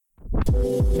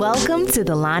Welcome to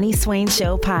the Lonnie Swain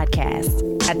Show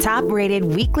podcast, a top-rated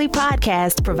weekly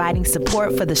podcast providing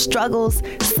support for the struggles,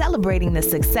 celebrating the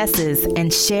successes,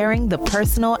 and sharing the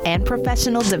personal and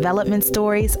professional development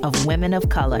stories of women of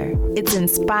color. It's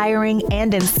inspiring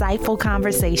and insightful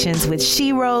conversations with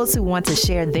sheroes who want to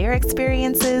share their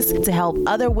experiences to help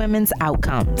other women's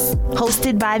outcomes.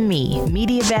 Hosted by me,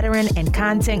 media veteran and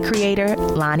content creator,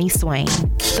 Lonnie Swain.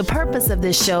 The purpose of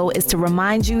this show is to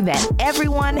remind you that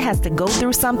everyone has to go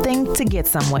through something to get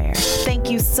somewhere. Thank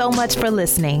you so much for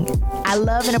listening. I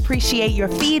love and appreciate your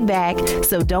feedback,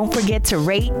 so don't forget to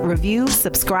rate, review,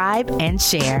 subscribe, and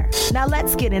share. Now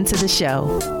let's get into the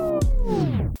show.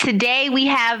 Today we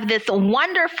have this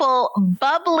wonderful,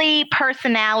 bubbly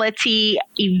personality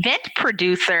event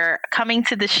producer coming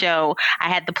to the show. I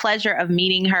had the pleasure of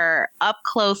meeting her up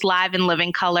close, live in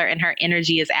living color, and her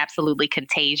energy is absolutely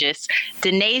contagious.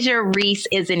 Denayja Reese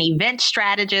is an event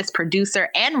strategist, producer,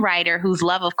 and writer whose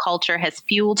love of culture has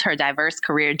fueled her diverse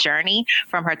career journey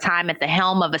from her time at the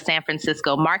helm of a San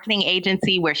Francisco marketing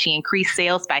agency where she increased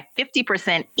sales by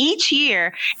 50% each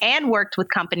year and worked with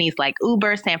companies like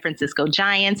Uber, San Francisco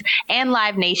Giants, and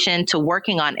Live Nation to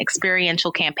working on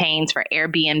experiential campaigns for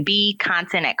Airbnb,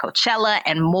 content at Coachella,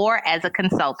 and more as a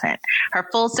consultant. Her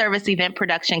full-service event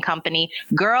production company,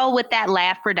 Girl With That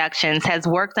Laugh Productions, has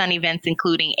worked on events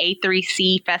including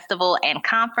A3C Festival and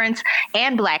Conference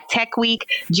and Black Tech Week.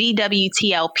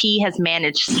 GWTLP has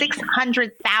managed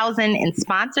 $600,000 in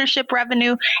sponsorship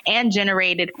revenue and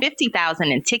generated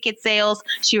 $50,000 in ticket sales.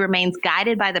 She remains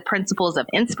guided by the principles of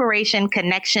inspiration,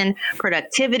 connection,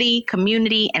 productivity,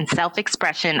 community, and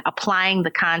self-expression, applying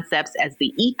the concepts as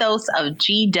the ethos of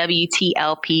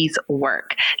GWTLP's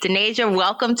work. Denayja,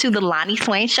 welcome to the Lonnie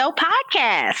Swain Show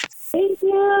podcast. Thank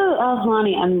you. Oh,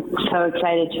 Lonnie, I'm so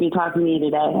excited to be talking to you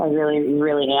today. I really,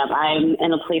 really am. I'm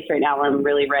in a place right now where I'm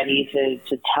really ready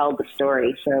to tell the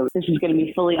story. So this is going to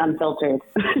be fully unfiltered.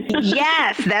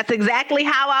 Yes, that's exactly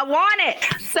how I want it.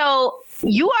 So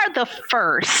you are the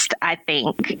first, I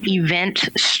think, event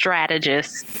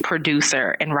strategist,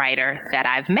 producer, and writer that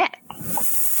I've met.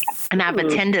 And I've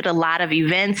attended a lot of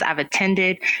events. I've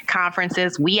attended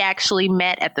conferences. We actually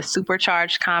met at the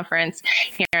Supercharged conference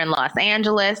here in Los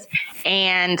Angeles.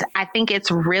 And I think it's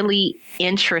really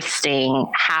interesting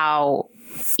how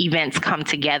events come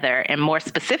together, and more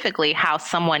specifically, how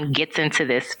someone gets into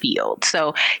this field.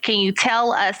 So can you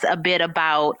tell us a bit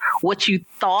about what you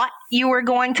thought you were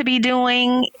going to be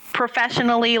doing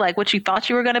professionally, like what you thought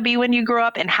you were going to be when you grew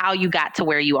up, and how you got to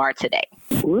where you are today?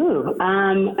 Ooh,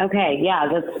 okay, yeah,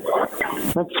 let's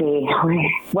see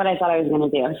what I thought I was going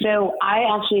to do. So I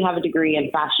actually have a degree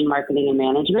in fashion marketing and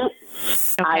management.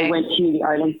 Okay. I went to the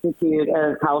Art Institute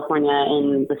of California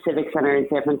in the Civic Center in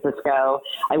San Francisco.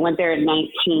 I went there at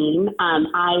 19.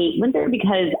 I went there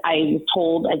because I was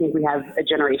told, I think we have a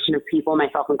generation of people,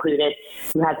 myself included,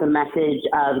 who had the message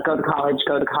of go to college,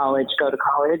 go to college, go to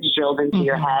college drilled into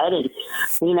your head. And,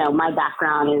 you know, my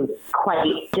background is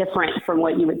quite different from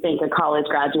what you would think a college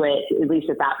graduate, at least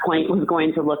at that point, was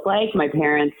going to look like. My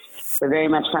parents were very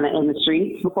much kind of in the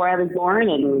streets before I was born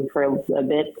and for a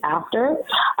bit after.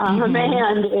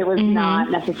 And it was not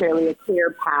necessarily a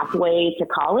clear pathway to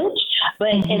college. But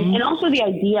and also the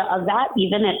idea of that,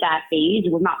 even at that age,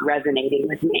 was not resonating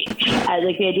with me.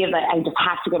 Like the idea that I just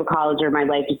have to go to college or my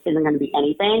life just isn't going to be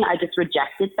anything. I just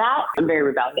rejected that. I'm very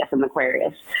rebellious. I'm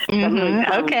Aquarius. So I'm really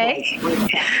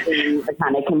rejecting the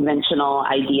kind of conventional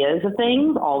ideas of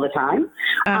things all the time.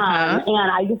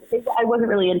 And I wasn't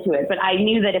really into it. But I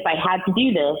knew that if I had to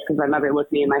do this, because my mother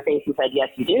looked me in my face and said, yes,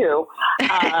 you do,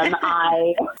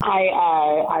 I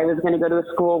was going to go to a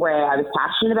school where I was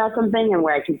passionate about something and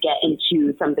where I could get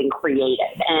into something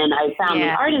creative. And I found the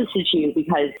Art Institute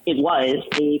because it was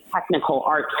a technical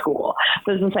art school.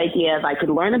 So there's this idea of I could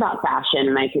learn about fashion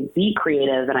and I could be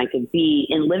creative and I could be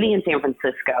living in San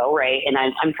Francisco, right? And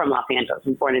I'm from Los Angeles.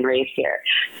 I'm born and raised here.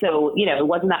 So, you know, it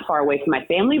wasn't that far away from my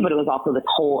family, but it was also this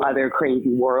whole other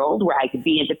crazy world where I could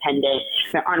be independent.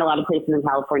 There aren't a lot of places in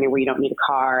California where you don't need a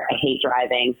car. I hate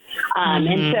driving.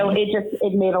 And so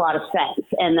it made a lot of sense.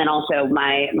 And then also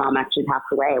my mom actually passed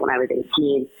away when I was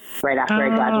 18, right after I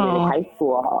graduated high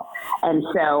school. And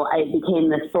so I became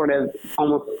this sort of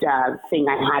almost thing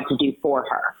I had to do for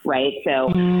her, right? So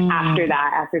after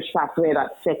that, after she passed away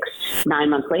about 6-9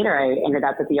 months later, I ended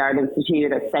up at the Art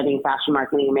Institute studying fashion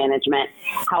marketing and management.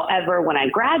 However, when I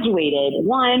graduated,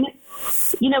 one,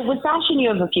 with fashion, you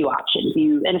have a few options.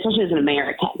 And especially as an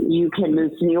American, you can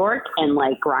move to New York and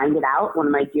like grind it out. One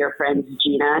of my dear friends,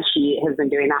 Gina, she has been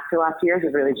doing that for the last few years,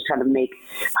 is really just trying to make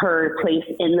her place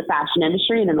in the fashion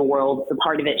industry and in the world the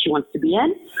part of it she wants to be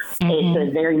in. It's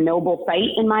a very noble fight,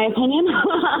 in my opinion.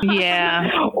 Yeah.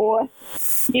 Or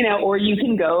you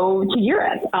can go to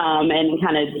Europe and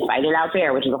kind of fight it out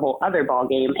there, which is a whole other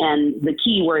ballgame. And the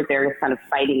key word there is kind of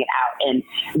fighting it out. And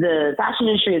the fashion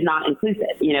industry is not inclusive.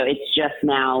 It's just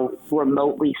now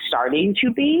remotely starting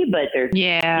to be, but there's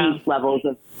deep levels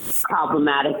of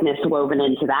problematicness woven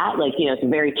into that. Like, it's a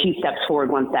very 2 steps forward,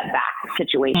 1 step back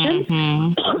situation.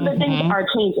 But things are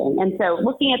changing. And so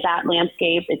looking at that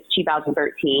landscape, it's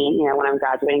 2013, when I was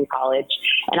graduating college,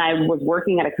 and I was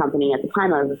working at a company at the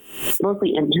time. I was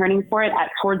mostly interning for it.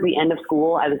 Towards the end of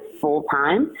school, I was full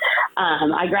time.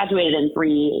 I graduated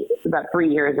in about 3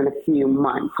 years and a few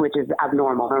months, which is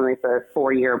abnormal. Normally it's a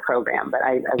 4-year program, but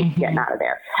I was getting out of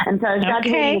there. And so I was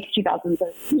graduating in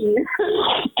 2013.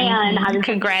 And I was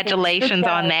congratulations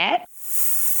on that.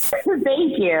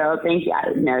 Thank you.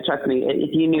 No, trust me.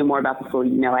 If you knew more about the school,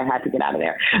 I had to get out of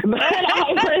there. But I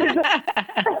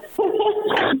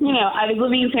was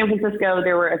living in San Francisco.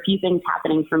 There were a few things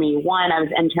happening for me. One, I was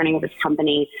interning at this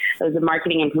company. It was a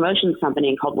marketing and promotions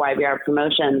company called YBR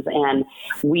Promotions. And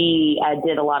we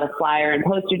did a lot of flyer and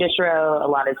poster distro, a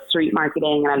lot of street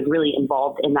marketing. And I was really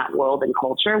involved in that world and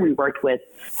culture. We worked with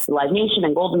Live Nation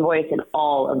and Golden Voice and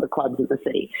all of the clubs of the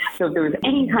city. So if there was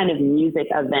any kind of music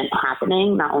event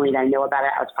happening, not only did I know about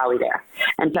it, I was probably there.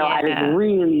 And so I was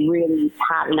really, really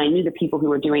tapped, and I knew the people who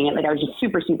were doing it. Like, I was just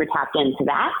super, super tapped into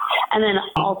that. And then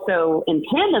also in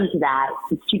tandem to that,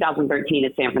 it's 2013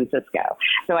 at San Francisco.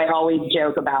 So I always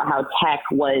joke about how tech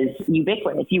was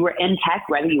ubiquitous. You were in tech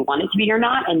whether you wanted to be or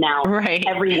not. And now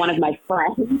every one of my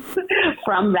friends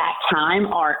from that time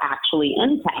are actually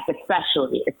in tech,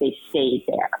 especially if they stayed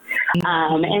there.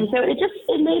 And so it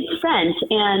made sense.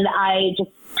 And I just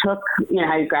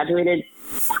I graduated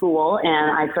school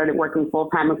and I started working full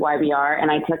time with YBR,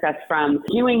 and I took us from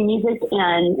doing music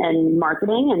and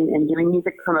marketing and doing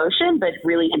music promotion, but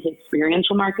really into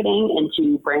experiential marketing,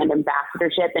 into brand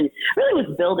ambassadorship, and really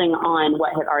was building on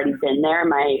what had already been there.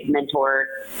 My mentor,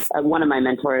 one of my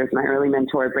mentors, my early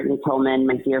mentor, Brittany Tillman,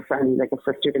 my dear friend, who's like a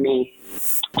sister to me,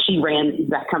 she ran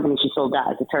that company. She still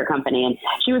does. It's her company. And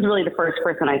she was really the first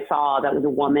person I saw that was a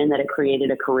woman that had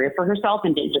created a career for herself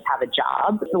and didn't just have a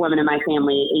job. The women in my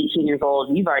family, 18 years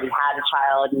old, you've already had a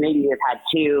child. Maybe you've had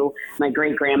 2. My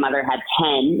great-grandmother had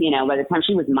 10. By the time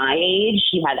she was my age,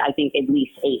 she had, I think, at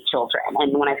least 8 children.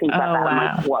 And when I think about that,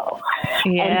 I'm like, whoa.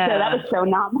 Yeah. And so that was so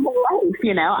not my life.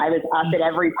 I was up at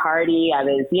every party. I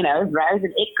was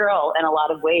an it girl in a lot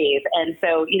of ways. And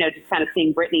so, just kind of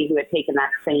seeing Brittany, who had taken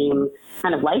that same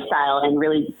kind of lifestyle and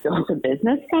really built a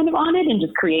business kind of on it and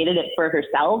just created it for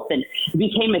herself and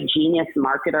became a genius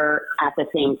marketer at the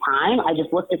same time. I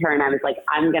just looked at her and I was like,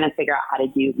 I'm going to figure out how to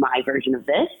do my version of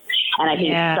this. And I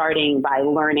think starting by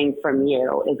learning from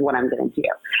you is what I'm going to do.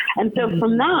 And so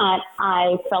from that,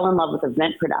 I fell in love with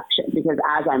event production, because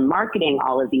as I'm marketing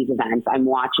all of these events, I'm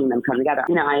watching them come together.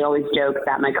 I always joke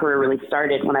that my career really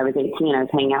started when I was 18. I was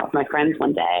hanging out with my friends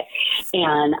one day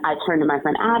and I turned to my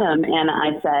friend Adam and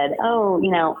I said, we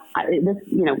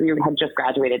had just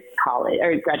graduated college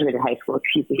or graduated high school,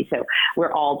 excuse me. So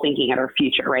we're all thinking at our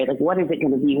future, right? Like, what is it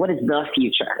going to be? What is the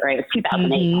future, right? It's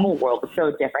 2008. The whole world was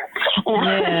so different.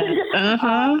 And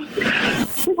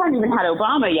we hadn't even had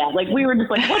Obama yet. Like, we were just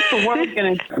like, what's the world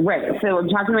going to, right? So I'm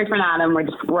talking to my friend Adam.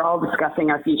 We're all discussing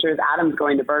our futures. Adam's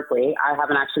going to Berkeley. I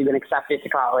haven't actually been accepted to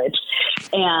college.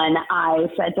 And I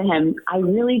said to him, I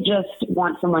really just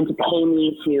want someone to pay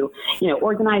me to,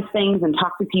 organize things and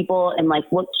talk to people and like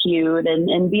look cute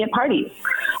and be at parties.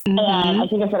 And I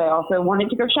think I said I also wanted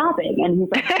to go shopping. And he's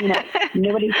like,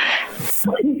 nobody,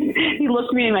 he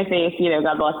looked me in my face,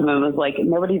 God bless him, and was like,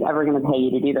 nobody's ever going to pay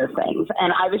you to do those things.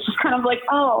 And I was just kind of like,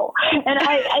 oh. And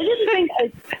I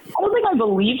don't think I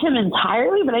believed him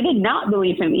entirely, but I did not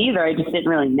believe him either. I just didn't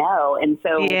really know. And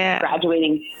so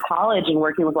graduating college and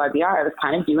working with YBR, I was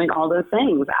kind of doing all those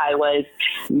things. I was,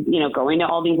 going to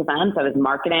all these events. I was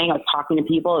marketing. I was talking to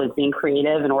people. I was being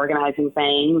creative and organizing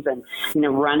things and,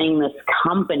 running this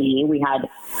company. We had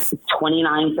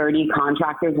 29, 30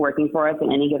 contractors working for us at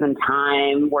any given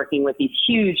time, working with these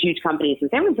huge, huge companies. In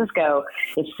San Francisco,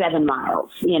 it's 7 miles.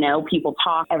 People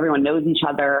talk. Everyone knows each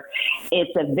other.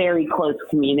 It's a very close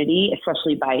community,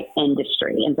 especially by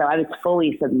industry. And so I was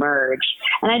fully submerged.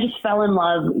 And I just fell in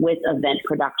love with event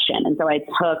production. And so I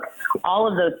took all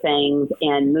of those things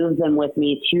and moved them with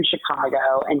me to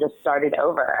Chicago and just started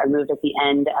over. I moved at the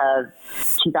end of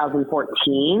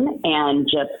 2014 and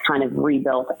just kind of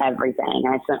rebuilt everything.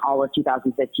 I spent all of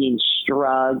 2015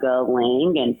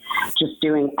 struggling and just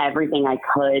doing everything I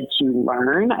could to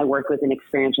learn. I worked with an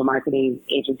experiential marketing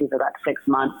agency for about 6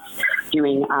 months,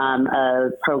 doing a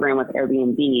program with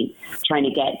Airbnb, trying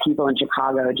to get people in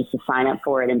Chicago just to sign up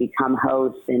for it and become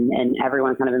hosts, and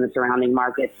everyone kind of in the surrounding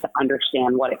markets to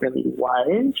understand what it really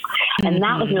was. And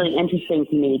that was really interesting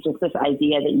to me, just this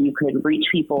idea that you could reach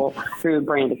people through a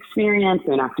brand experience,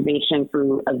 through an activation,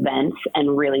 through events,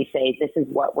 and really say, this is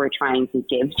what we're trying to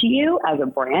give to you as a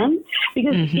brand.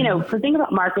 Because, you know, the thing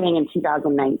about marketing in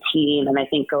 2019, and I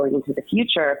think going into the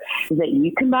future, is that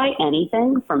you can buy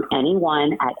anything from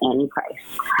anyone at any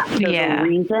price. So the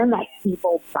reason that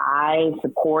people buy,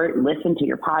 support, listen to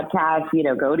your podcast, you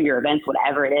know, go to your events,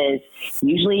 whatever it is,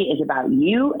 usually is about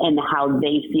you and how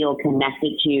they feel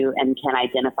connected to and can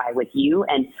identify with you.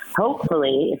 And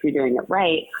hopefully, if you're doing it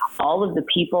right, all of the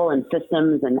people and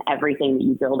systems and everything that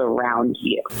you build around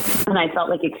you. And I felt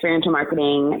like experiential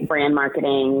marketing, brand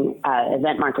marketing,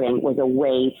 event marketing was a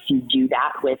way to do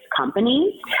that with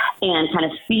companies and kind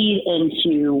of feed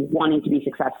into wanting to be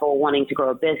successful, wanting to grow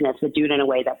a business, but do it in a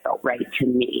way that felt right to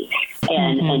me.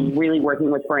 And really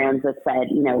working with brands that said,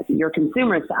 you know, you're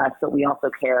consumers to us, but we also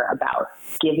care about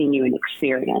giving you an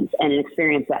experience and an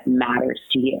experience that matters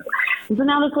to you. And so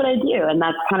now that's what I do. And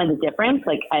that's kind of the difference.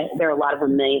 Like there are a lot of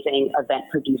amazing event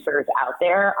producers out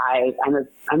there. I'm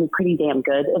a pretty damn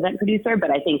good event producer,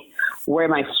 but I think where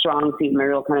my strong suit, my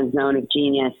real kind of zone of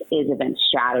genius is event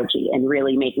strategy and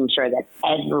really making sure that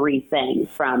everything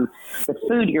from the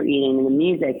food you're eating and the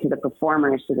music to the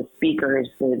performers to the speakers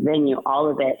to the venue, all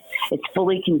of it, it's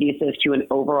fully conducive to an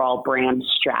overall brand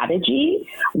strategy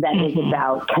that is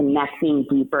about connecting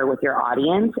deeper with your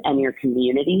audience and your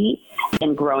community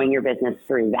and growing your business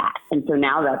through that. And so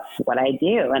now that's what I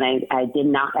do. And I did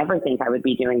not ever think I would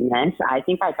be doing this. I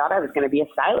thought I was going to be a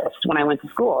stylist when I went to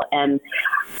school. And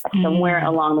somewhere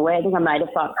along the way, I think I might have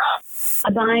thought a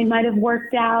design might have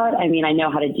worked out. I mean, I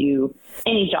know how to do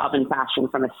any job in fashion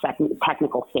from a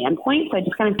technical standpoint. So I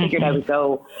just kind of figured I would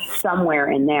go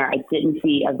somewhere in there. I didn't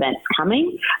see events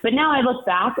coming, but now I look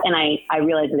back and I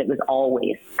realized that it was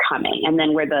always coming. And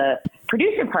then where the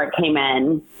producer part came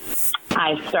in,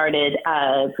 I started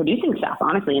producing stuff,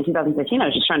 honestly. In 2015, I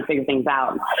was just trying to figure things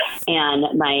out.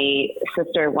 And my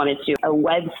sister wanted to do a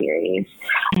web series.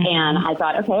 And I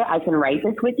thought, okay, I can write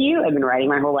this with you. I've been writing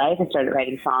my whole life. I started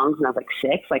writing songs when I was like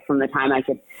 6. Like from the time I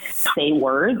could say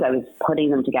words, I was putting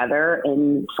them together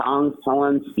in songs,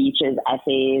 poems, speeches,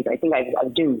 essays. I think I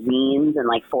was doing zines in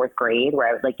like 4th grade where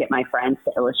I would like get my friends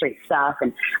to illustrate stuff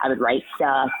and I would write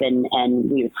stuff and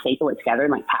we would staple it together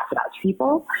and like pass it out to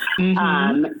people.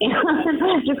 And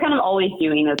just kind of always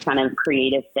doing those kind of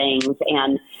creative things,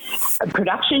 and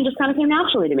production just kind of came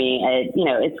naturally to me. You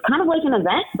know, it's kind of like an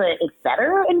event, but it's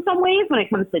better in some ways when it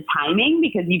comes to timing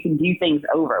because you can do things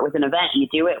over. With an event, you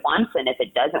do it once, and if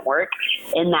it doesn't work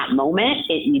in that moment,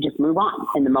 you just move on,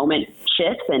 and the moment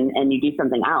shifts and you do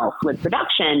something else. With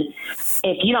production,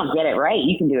 if you don't get it right,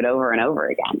 you can do it over and over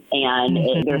again.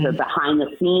 And there's a behind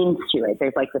the scenes to it.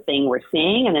 There's like the thing we're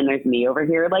seeing, and then there's me over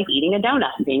here like eating a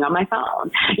donut and being on my phone,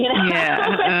 you know?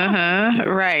 Yeah.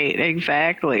 Right.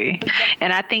 Exactly.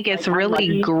 And I think it's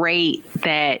really great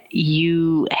that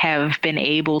you have been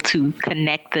able to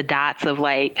connect the dots of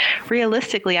like,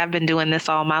 realistically, I've been doing this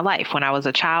all my life. When I was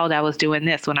a child, I was doing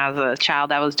this. When I was a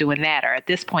child, I was doing that. Or at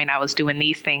this point, I was doing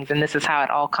these things. And this is how it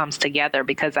all comes together.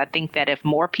 Because I think that if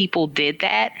more people did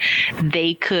that,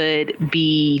 they could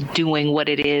be doing what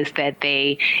it is that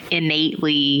they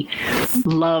innately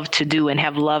love to do and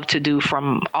have loved to do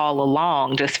from all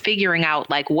along. Just figuring out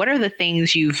like, what are the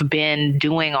things you've been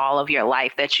doing all of your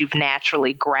life that you've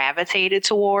naturally gravitated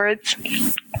towards,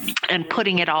 and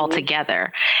putting it all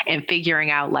together and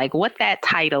figuring out like what that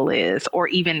title is, or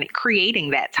even creating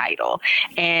that title.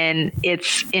 And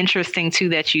it's interesting too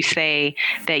that you say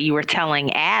that you were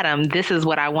telling Adam, this is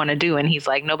what I want to do. And he's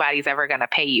like, nobody's ever going to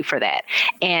pay you for that.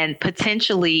 And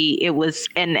potentially it was,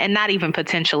 and not even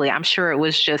potentially, I'm sure it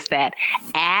was just that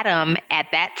Adam at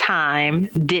that time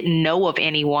didn't know of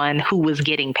anyone who was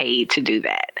getting paid to do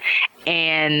that.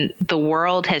 And the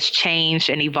world has changed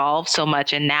and evolved so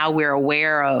much. And now we're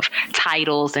aware of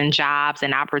titles and jobs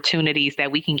and opportunities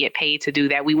that we can get paid to do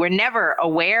that we were never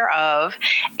aware of.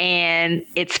 And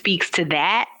it speaks to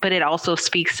that, but it also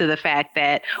speaks to the fact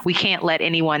that we can't let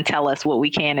anyone tell us what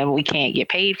we can and we can't get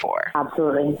paid for.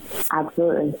 Absolutely.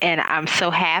 Absolutely. And I'm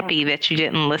so happy that you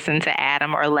didn't listen to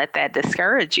Adam or let that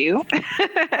discourage you.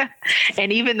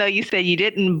 And even though you said you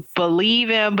didn't believe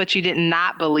him, but you did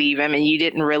not believe him, and and you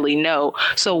didn't really know.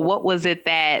 So what was it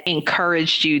that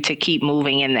encouraged you to keep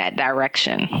moving in that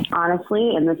direction?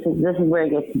 Honestly, and this is where it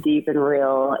gets deep and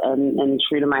real and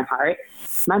true to my heart,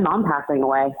 my mom passing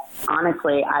away.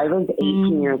 Honestly, I was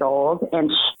 18 years old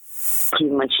and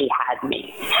when she had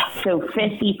me. So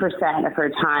 50% of her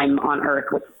time on earth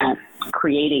was spent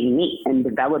creating me and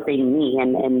developing me.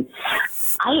 And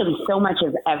I am so much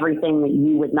of everything that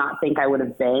you would not think I would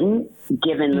have been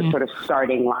given the sort of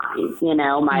starting line. You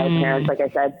know, my parents, like I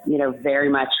said, you know, very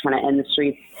much kind of in the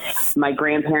streets. My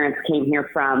grandparents came here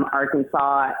from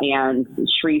Arkansas and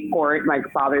Shreveport. My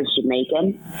father's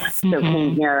Jamaican. So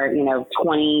came here, you know,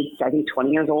 20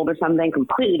 years old or something,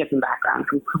 completely different background,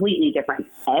 completely different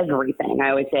everything. I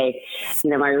always say, you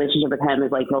know, my relationship with him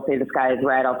is like, he'll say the sky is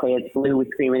red, I'll say it's blue. We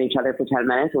scream at each other for 10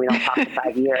 minutes and we don't talk for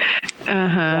 5 years.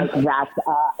 Like that's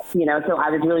you know, so I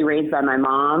was really raised by my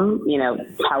mom, you know,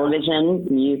 television,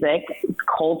 music,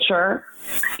 culture,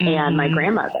 and my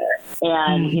grandmother.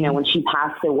 And, you know, when she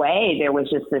passed away, there was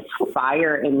just this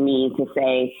fire in me to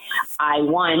say, I,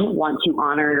 one, want to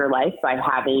honor your life by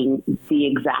having the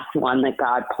exact one that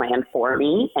God planned for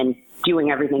me and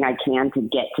doing everything I can to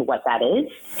get to what that is.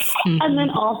 And then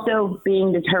also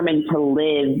being determined to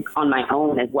live on my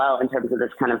own as well in terms of this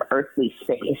kind of earthly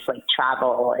space, like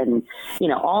travel and, you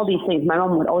know, all these things. My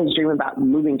mom would always dream about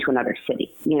moving to another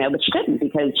city, you know, but she couldn't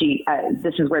because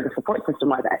this is where the support system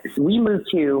was at. We moved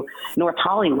to North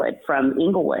Hollywood from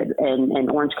Inglewood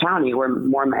and Orange County, where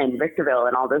more in Victorville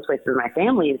and all those places where my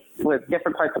family was,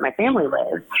 different parts of my family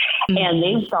lived. And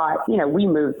they thought, you know, we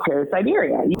moved to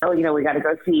Siberia. You know, we got to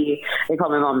go see, they call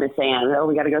my mom Miss Ann. Oh,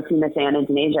 we got to go see Miss Ann in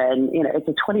Denayja. And, you know, it's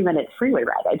a 20-minute freeway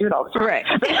ride. I do it all the time. Right.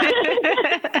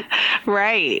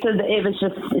 Right. So it was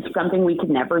just, it's something we could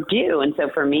never do. And so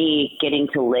for me, getting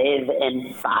to live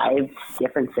in 5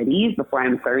 different cities before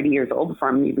I'm 30 years old, before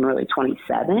I'm even really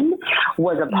 27,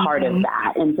 was a part of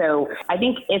that. And so I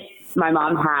think if my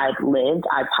mom had lived,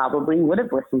 I probably would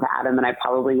have listened to Adam and I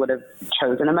probably would have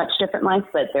chosen a much different life.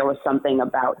 But there was something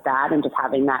about that and just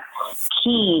having that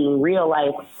keen, real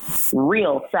life,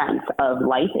 real sense of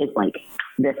life is like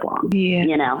this long,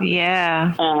 you know?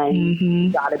 Yeah. And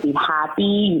you got to be happy.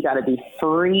 You got to be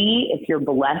free. If you're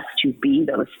blessed to be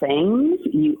those things,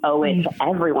 you owe it to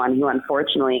everyone who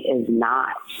unfortunately is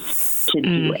not to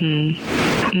do it.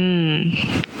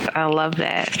 I love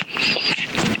that.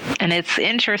 And it's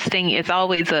interesting. It's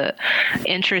always a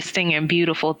interesting and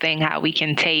beautiful thing how we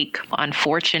can take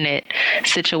unfortunate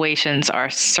situations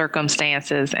or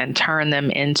circumstances and turn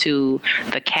them into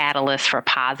the catalyst for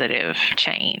positive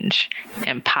change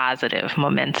and positive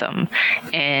momentum.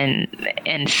 And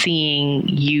seeing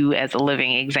you as a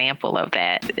living example of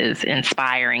that is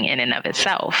inspiring in and of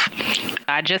itself.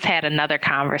 I just had another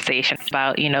conversation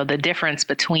about, you know, the difference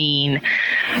between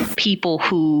people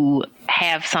who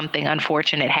have something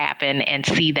unfortunate happen and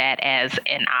see that as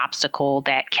an obstacle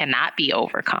that cannot be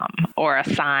overcome or a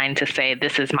sign to say,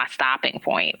 this is my stopping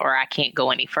point or I can't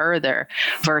go any further,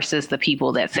 versus the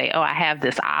people that say, oh, I have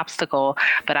this obstacle,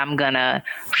 but I'm going to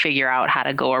figure out how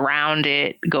to go around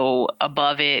it, go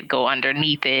above it, go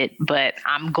underneath it, but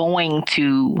I'm going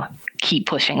to keep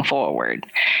pushing forward.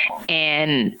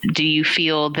 And do you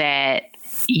feel that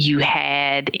you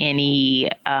had any,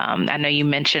 I know you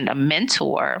mentioned a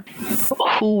mentor,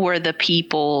 who were the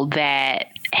people that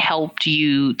helped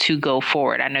you to go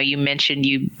forward? I know you mentioned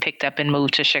you picked up and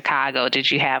moved to Chicago.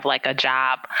 Did you have like a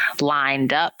job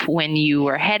lined up when you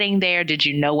were heading there? Did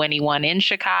you know anyone in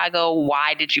Chicago?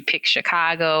 Why did you pick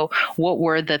Chicago? What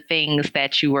were the things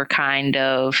that you were kind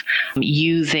of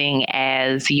using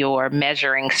as your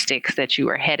measuring sticks that you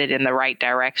were headed in the right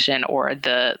direction, or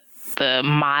the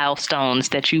milestones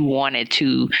that you wanted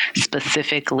to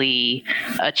specifically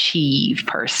achieve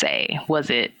per se?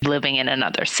 Was it living in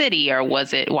another city, or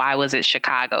why was it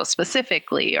Chicago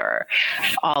specifically, or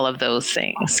all of those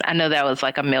things? I know that was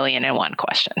like 1,000,001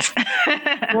 questions.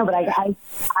 No, but I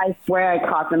swear I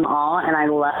caught them all, and I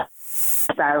love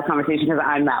style of conversation because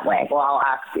I'm that way. Well, I'll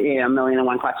ask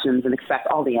 1,000,001 questions and expect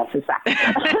all the answers back.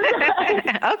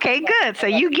 Okay, good. So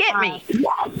you get me.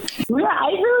 Yeah,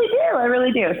 I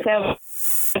really do. So,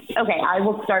 okay, I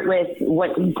will start with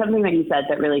something that you said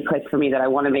that really clicked for me that I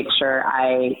want to make sure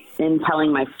in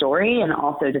telling my story, and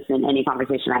also just in any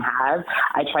conversation I have,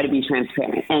 I try to be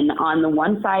transparent. And on the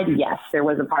one side, yes, there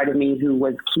was a part of me who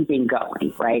was keeping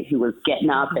going, right? Who was getting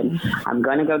up and I'm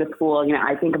going to go to school. You know,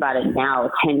 I think about it now,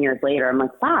 10 years later, I'm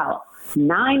like, wow,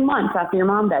 9 months after your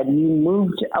mom died, you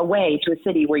moved away to a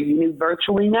city where you knew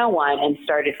virtually no one and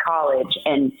started college.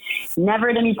 And never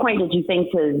at any point did you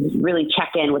think to really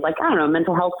check in with, like, I don't know,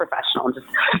 mental health professional and just,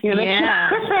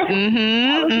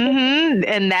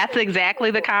 And that's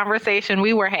exactly the conversation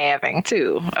we were having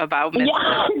too about mental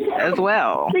health as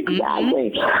well.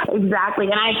 Exactly.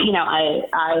 And I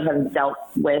have dealt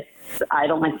with, I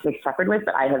don't like to say suffered with,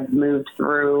 but I have moved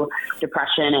through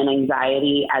depression and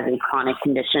anxiety as a chronic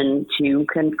condition to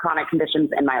chronic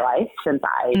conditions in my life since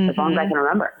as long as I can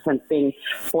remember, since being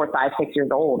 4, 5, 6 years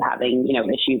old, having,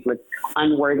 issues with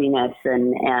unworthiness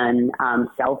and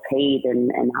self-hate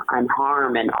and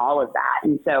harm and all of that.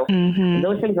 And so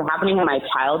those things were happening in my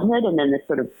childhood. And then this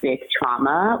sort of big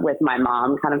trauma with my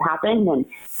mom kind of happened. And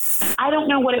I don't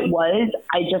know what it was.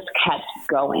 I just kept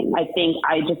going. I think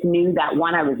I just knew that,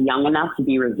 one, I was young enough to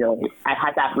be resilient. I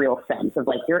had that real sense of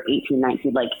like, you're 18,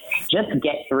 19, like just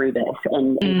get through this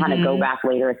and kind of go back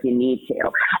later if you need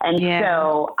to. And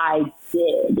so I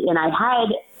did. And I had,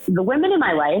 the women in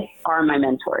my life are my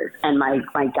mentors and my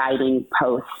guiding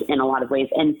posts in a lot of ways.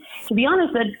 And to be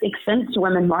honest, that extends to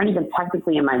women who aren't even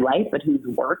technically in my life, but whose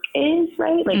work is,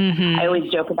 right? Like I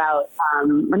always joke about,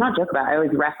 I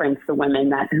always reference the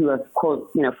women who have,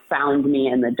 quote, found me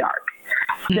in the dark.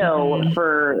 So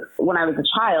for when I was a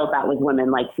child, that was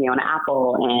women like Fiona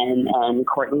Apple and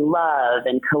Courtney Love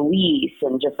and Khalees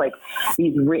and just like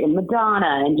these, and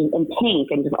Madonna and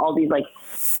Pink and just all these like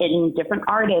in different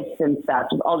artists and stuff,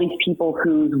 just all these people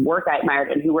whose work I admired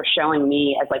and who were showing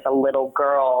me as like a little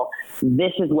girl,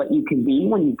 this is what you can be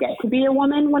when you get to be a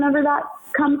woman, whenever that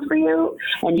comes for you.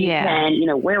 And you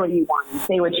can, wear what you want and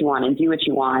say what you want and do what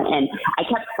you want. And I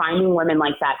kept finding women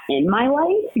like that in my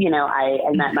life.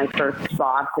 I met my first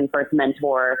boss and first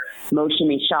mentor,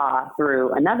 Moshimi Shah,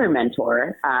 through another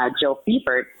mentor, Jill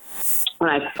Seifert. When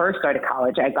I first started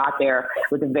college, I got there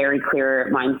with a very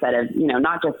clear mindset of,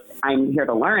 not just I'm here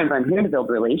to learn, but I'm here to build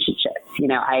relationships.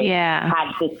 I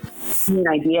had this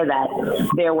idea that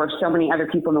there were so many other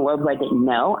people in the world who I didn't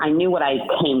know. I knew what I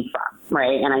came from,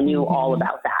 right? And I knew all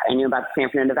about that. I knew about the San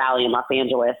Fernando Valley and Los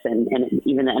Angeles and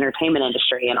even the entertainment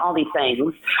industry and all these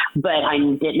things. But I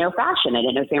didn't know fashion. I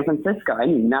didn't know San Francisco. I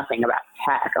knew nothing about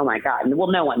tech. Oh, my God.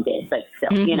 Well, no one did, but still,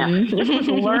 just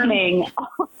learning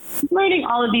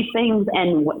all of these things.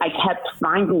 And I kept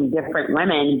finding different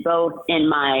women, both in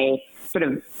my sort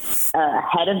of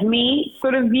ahead of me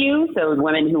sort of view. So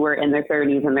women who were in their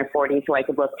 30s and their 40s who I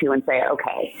could look to and say,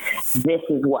 okay, this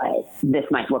is what this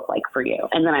might look like for you.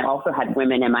 And then I also had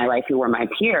women in my life who were my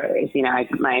peers.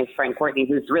 My friend Courtney,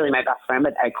 who's really my best friend,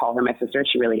 but I call her my sister.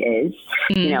 She really is.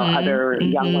 Other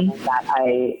young women that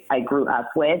I grew up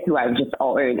with, who I just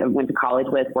went to college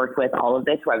with, worked with, all of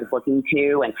this, who I was looking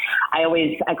to. And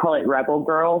I call it rebel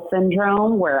girl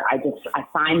syndrome, where I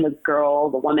find the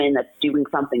woman that's doing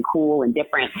something cool and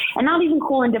different, and not even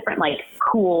cool and different, like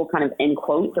cool kind of in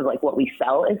quotes of like what we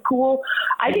sell is cool.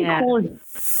 I think cool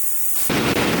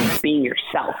is being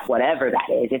yourself, whatever that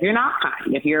is. If you're not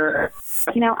kind, if you're,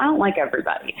 I don't like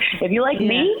everybody. If you like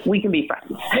me, we can be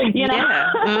friends,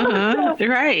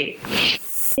 Right.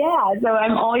 Yeah, so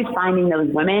I'm always finding those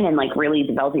women and like really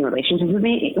developing relationships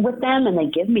with them, and they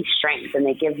give me strength and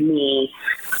they give me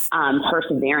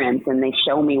perseverance, and they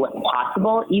show me what's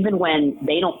possible, even when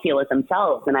they don't feel it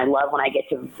themselves. And I love when I get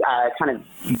to kind of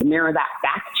mirror that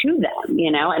back to them,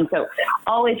 And so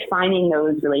always finding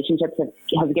those relationships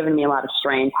has given me a lot of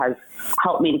strength, has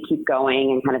helped me to keep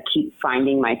going and kind of keep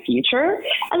finding my future.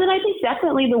 And then I think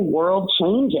definitely the world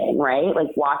changing, right?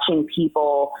 Like watching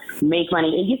people make money.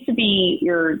 It used to be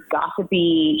your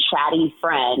gossipy, chatty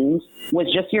friend was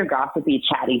just your gossipy,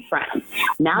 chatty friend.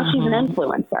 Now she's an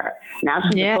influencer. Now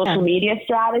she's a social media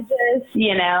strategist,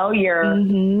 your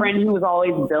friend who was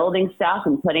always building stuff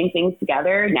and putting things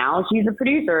together. Now she's a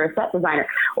producer, a set designer,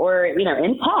 or,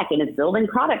 in tech and is building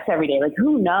products every day. Like,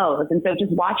 who knows? And so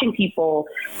just watching people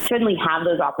suddenly have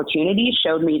those opportunities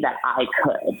showed me that I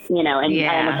could,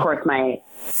 and of course my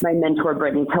mentor,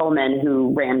 Brittany Tillman,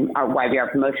 who ran our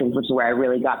YVR Promotions, which is where I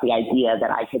really got the idea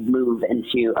that I could move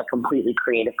into a completely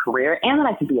creative career and that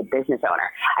I could be a business owner.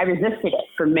 I resisted it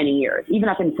for many years, even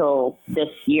up until this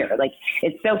year. Like,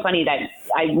 it's so funny that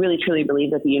I really truly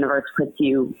believe that the universe puts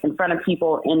you in front of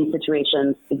people in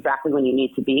situations exactly when you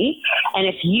need to be. And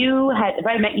if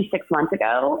I met you 6 months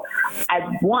ago, I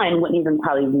wouldn't even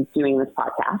probably be doing this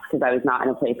podcast, because I was not in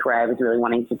a place where I was really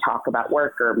wanting to talk about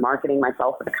work or marketing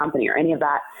myself or the company or any of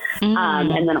that.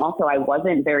 And then also I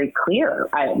wasn't very clear.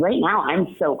 Right now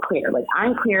I'm so clear. Like,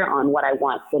 I'm clear on what I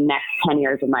want the next 10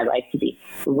 years of my life to be.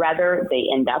 Whether they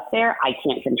end up there, I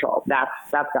can't control. That's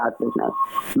God's business.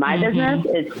 My business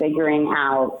is figuring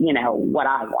out, what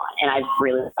I want. And I've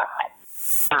really got that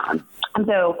down. And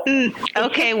so,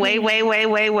 okay, wait.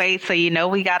 So,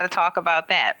 we got to talk about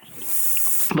that.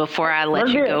 before I let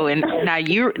you go. And now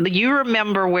you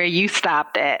remember where you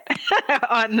stopped at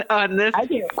on this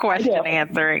question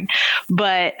answering.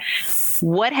 But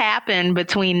what happened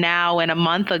between now and a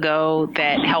month ago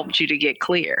that helped you to get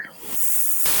clear?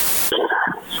 Just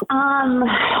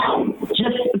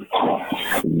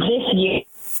this year,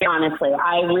 honestly,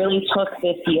 I really took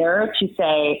this year to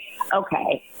say,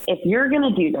 okay, if you're going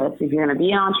to do this, if you're going to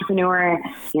be an entrepreneur,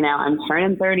 I'm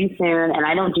turning 30 soon, and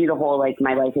I don't do the whole,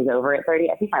 my life is over at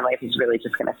 30. I think my life is really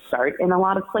just going to start in a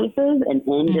lot of places and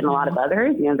end in a lot of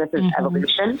others. This is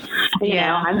evolution.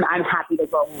 I'm happy to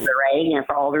go older, right?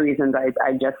 For all the reasons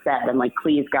I just said. I'm like,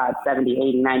 please, God, 70,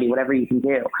 80, 90, whatever you can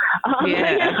do. I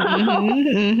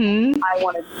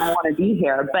want to be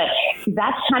here. But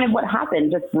that's kind of what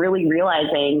happened, just really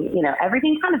realizing,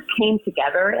 everything kind of came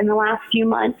together in the last few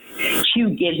months to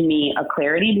give me a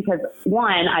clarity, because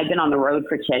one, I've been on the road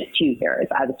for 2 years.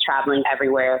 I was traveling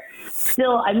everywhere.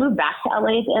 Still, I moved back to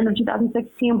LA at the end of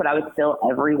 2016, but I was still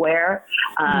everywhere.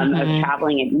 I was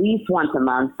traveling at least once a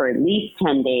month for at least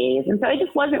 10 days. And so I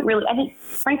just wasn't really,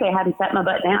 frankly, I hadn't set my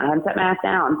butt down. I hadn't set my ass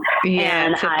down. Yeah,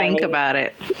 and think about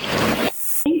it.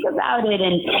 Think about it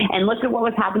and look at what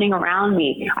was happening around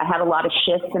me. I had a lot of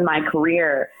shifts in my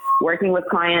career, working with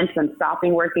clients and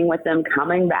stopping working with them,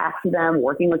 coming back to them,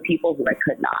 working with people who I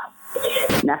could not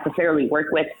necessarily work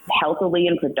with healthily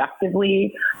and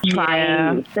productively,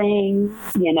 trying new things,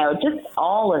 just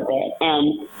all of it.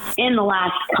 And in the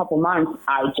last couple months,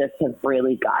 I just have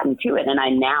really gotten to it. And I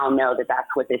now know that that's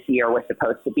what this year was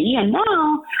supposed to be. And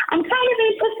now I'm kind of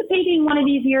anticipating one of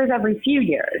these years every few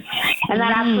years. And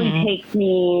that actually takes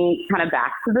me kind of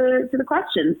back to the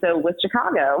question. So with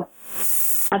Chicago,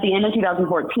 at the end of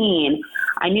 2014,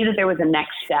 I knew that there was a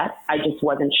next step. I just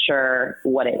wasn't sure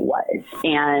what it was.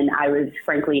 And I was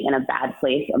frankly in a bad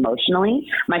place emotionally.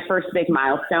 My first big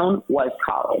milestone was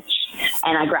college.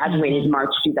 And I graduated in March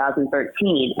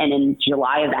 2013. And in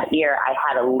July of that year, I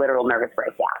had a literal nervous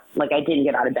breakdown. I didn't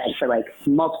get out of bed for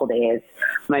multiple days.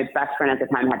 My best friend at the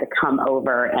time had to come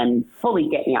over and fully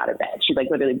get me out of bed. She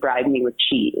literally bribed me with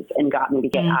cheese and got me to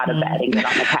get out of bed and get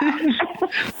on the couch.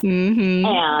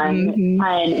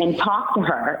 And talk to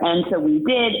her. And so we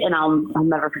did, and I'll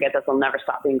never forget this. I'll never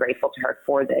stop being grateful to her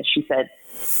for this. She said,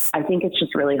 I think it's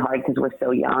just really hard because we're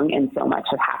so young and so much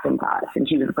has happened to us. And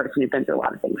she was a person who's been through a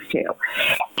lot of things too.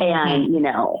 And,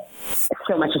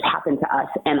 so much has happened to us.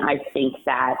 And I think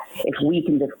that if we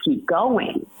can just keep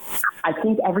going, I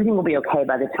think everything will be okay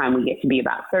by the time we get to be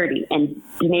about 30. And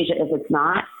Denayja, if it's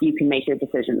not, you can make your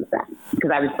decisions then.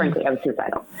 Because I was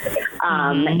suicidal.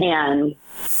 And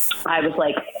I was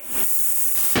like,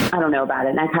 I don't know about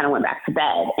it. And I kind of went back to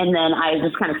bed. And then I was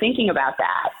just kind of thinking about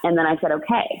that. And then I said,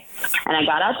 okay. And I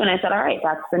got up and I said, all right,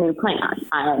 that's the new plan.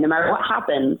 No matter what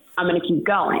happens, I'm going to keep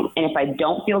going. And if I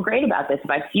don't feel great about this, if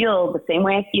I feel the same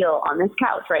way I feel on this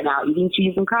couch right now, eating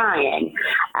cheese and crying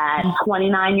at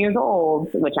 29 years old,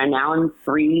 which I now am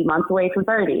 3 months away from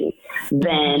 30,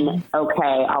 then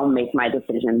okay, I'll make my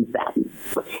decisions then.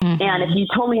 And if you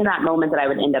told me in that moment that I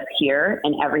would end up here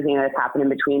and everything that has happened in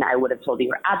between, I would have told you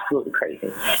were absolutely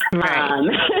crazy. Right.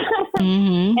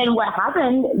 And what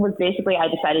happened was basically I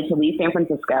decided to leave San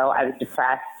Francisco. I was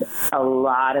depressed. A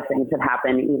lot of things had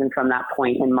happened even from that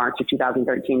point in March of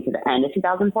 2013 to the end of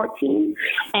 2014.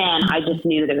 And I just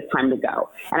knew that it was time to go.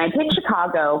 And I picked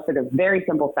Chicago for the very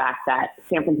simple fact that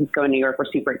San Francisco and New York were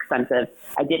super expensive.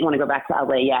 I didn't want to go back to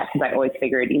LA yet because I always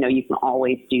figured, you can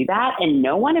always do that. And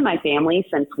no one in my family,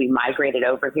 since we migrated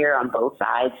over here on both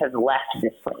sides, has left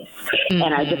this place.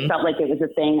 And I just felt like it was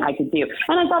a thing I could do.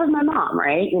 And I thought of my mom,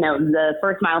 right? The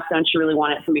first milestone she really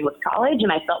wanted for me was college.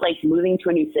 And I felt like moving to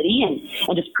a new city and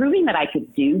just proving that I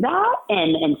could do that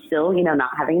and still, not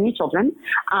having any children.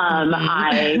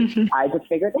 I just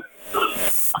figured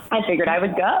I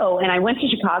would go. And I went to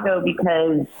Chicago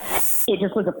because it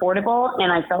just was affordable.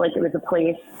 And I felt like it was a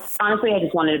place, honestly, I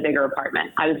just wanted a bigger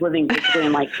apartment. I was living basically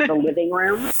in the living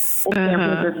room in San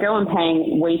Francisco and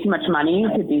paying way too much money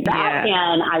to do that.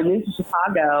 Yeah. And I moved to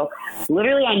Chicago.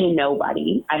 Literally, I knew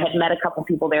nobody. I had met a couple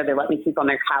people there. They let me sleep on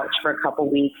their couch for a couple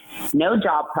weeks. No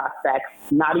job prospects.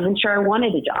 Not even sure I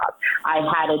wanted a job. I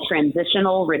had a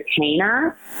transitional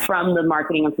retainer from the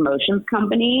marketing and promotions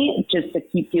company just to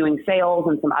keep doing sales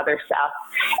and some other stuff.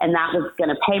 And that was going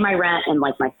to pay my rent and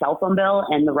my cell phone bill,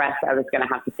 and the rest I was going to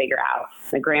have to figure out.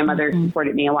 My grandmother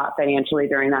supported me a lot financially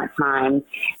during that time.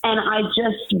 And I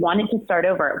just wanted to start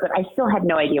over, but I still had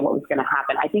no idea what was going to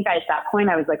happen. I think at that point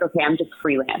I was like, okay, I'm just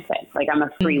freelancing. I'm a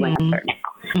freelancer now.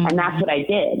 And that's what I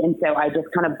did. And so I just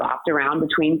kind of bopped around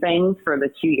between things for the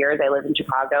 2 years I lived in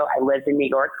Chicago. I lived in New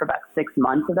York for about 6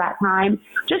 months of that time,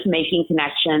 just making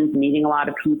connections, meeting a lot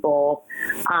of people,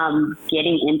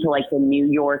 getting into like the New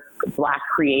York Black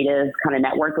creative kind of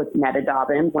network with Netta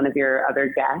Dobbins, one of your other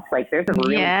guests. Like there's a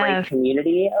really great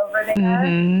community over there.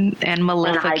 And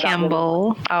Melissa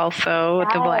Kimball also with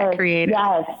the Black creative.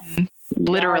 Yes.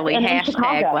 Literally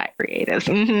hashtag Black creatives.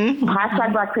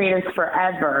 Hashtag Black creatives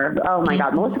forever. Oh my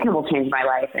God. Melissa Kimball changed my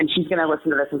life, and she's going to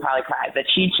listen to this and probably cry, but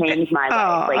she changed my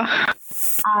life.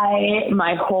 Like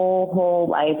my whole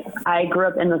life, I grew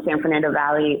up in the San Fernando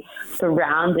Valley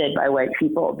surrounded by white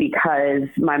people because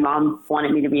my mom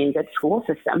wanted me to be in good school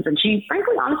systems. And she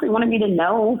frankly, honestly wanted me to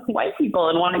know white people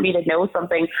and wanted me to know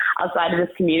something outside of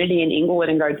this community in Inglewood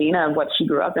and Gardena of what she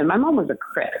grew up in. My mom was a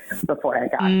Crip before I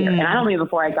got here. And I don't mean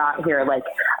before I got here, like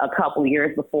a couple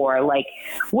years before, like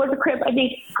was a Crip, I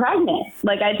think pregnant.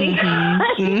 Like I think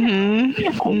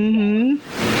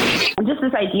and just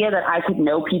this idea that I could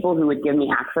know people who would give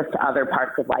me access to other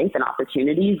parts of life and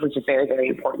opportunities was just very, very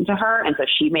important to her. And so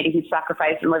she made a huge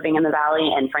sacrifice in living in the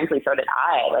Valley. And frankly, so did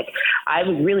I. Like I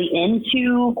was really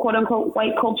into quote unquote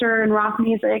white culture and rock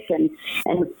music and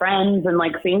Friends and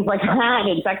like things like that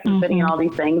and Texas City and all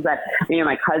these things that, you know,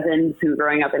 my cousins who were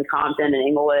growing up in Compton and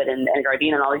Inglewood and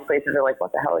Gardena and all these places are like,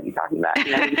 what the hell are you talking about?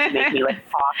 You know, used to make me like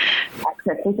talk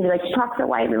Texas City, like she talks so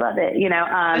white, we love it. You know,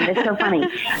 it's so funny.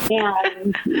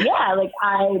 And yeah, like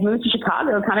I moved to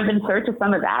Chicago kind of in search of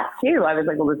some of that too. I was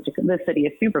like, well, this city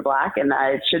is super Black and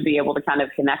I should be able to kind of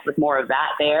connect with more of that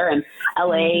there. And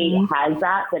LA has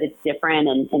that, but it's different.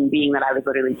 And being that I was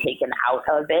literally taken out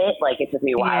of it, like it took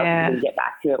me a while to get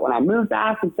back to it when I moved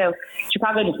back. And so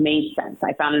Chicago just made sense.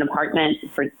 I found an apartment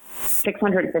for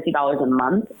 $650 a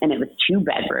month and it was 2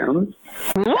 bedrooms.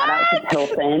 Shout out to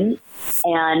Pilsen.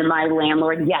 And my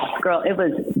landlord, yes, girl, it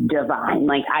was divine.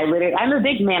 Like I'm a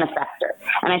big manifester.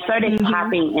 And I started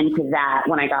tapping into that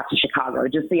when I got to Chicago.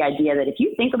 Just the idea that if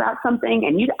you think about something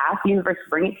and you ask the universe to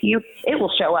bring it to you, it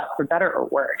will show up for better or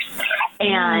worse.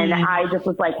 And I just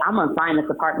was like, I'm going to find this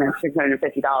apartment for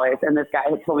 $650. And this guy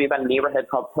had told me about a neighborhood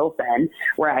called Pilsen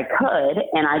where I could.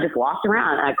 And I just walked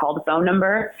around and I called the phone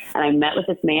number and I met with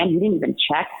this man. He didn't even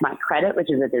check my credit, which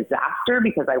is a disaster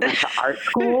because I went to art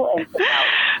school and took out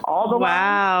all the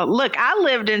Wow. Look, I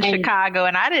lived in Chicago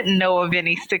and I didn't know of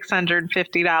any $650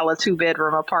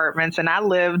 2-bedroom apartments. And I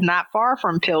lived not far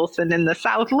from Pilsen in the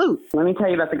South Loop. Let me tell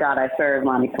you about the God I serve,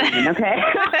 Lonnie Queen, okay?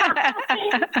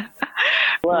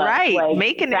 Look, right. Like,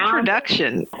 make an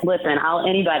introduction. Listen,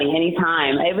 anybody,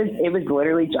 anytime. It was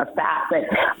literally just that. But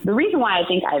the reason why I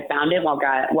think I found it,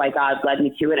 why God led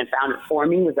me to it and found it for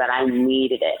me was that I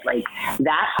needed it. Like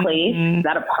that place,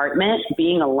 that apartment,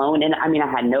 being alone in it. I mean, I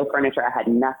had no furniture. I had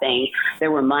nothing.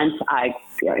 There were months I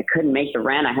couldn't make the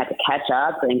rent. I had to catch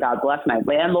up, and God bless my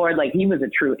landlord. Like he was a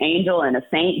true angel and a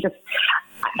saint. Just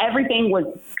everything was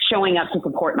showing up to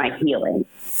support my healing.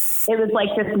 It was like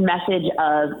this message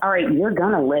of, all right, you're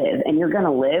going to live and you're going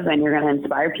to live and you're going to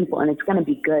inspire people and it's going to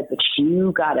be good, but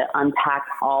you got to unpack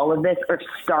all of this or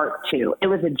start to. It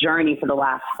was a journey for the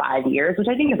last 5 years, which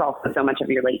I think is also so much of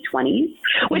your late 20s,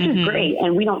 which is great.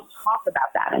 And we don't talk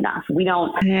about that enough. We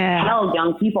don't tell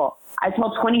young people. I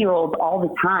tell 20-year-olds all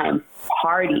the time,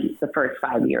 party the first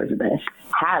 5 years of this.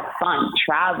 Have fun,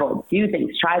 travel, do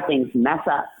things, try things, mess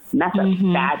up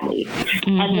badly.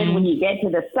 And then when you get to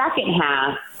the second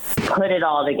half, put it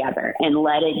all together and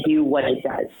let it do what it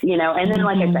does, you know? And then,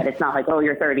 like I said, it's not like, oh,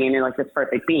 you're 30 and you're like this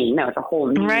perfect being. No, it's a whole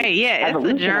new it's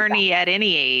a journey at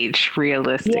any age,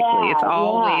 realistically. It's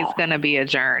always going to be a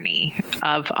journey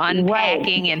of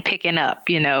unpacking and picking up,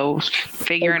 you know,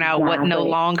 figuring out what no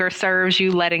longer serves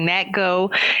you, letting that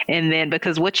go. And then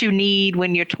because what you need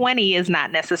when you're 20 is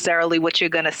not necessarily what you're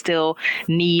going to still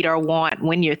need or want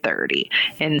when you're 30.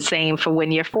 And same for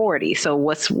when you're 40. So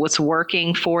what's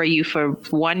working for you for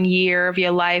 1 year of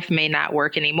your life may not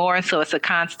work anymore. So it's a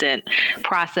constant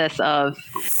process of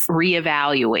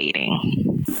reevaluating.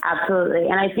 Absolutely.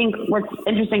 And I think what's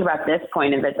interesting about this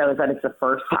point of it, though, is that it's the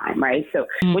first time, right? So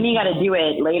when you got to do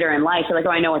it later in life, you're like,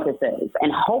 oh, I know what this is.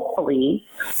 And hopefully,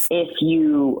 if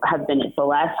you have been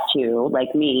blessed to,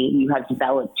 like me, you have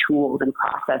developed tools and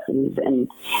processes. And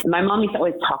my mom used to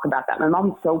always talk about that. My mom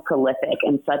was so prolific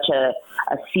and such a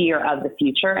seer of the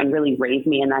future and really raised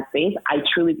me in that space. I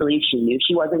truly believe she knew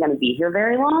she wasn't going to be here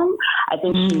very long. I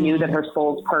think she knew that her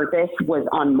soul's purpose was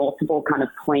on multiple kind of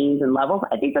planes and levels.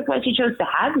 I think that's why she chose to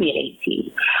have me at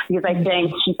 18, because I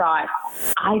think she thought,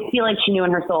 I feel like she knew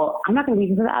in her soul, I'm not going to be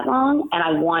here for that long, and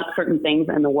I want certain things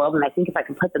in the world, and I think if I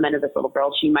can put them into this little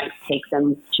girl, she might take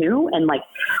them too, and like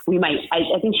we might,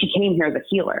 I think she came here as a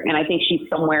healer, and I think she's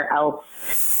somewhere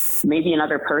else maybe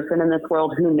another person in this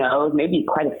world, who knows, maybe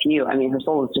quite a few. I mean, her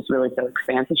soul is just really so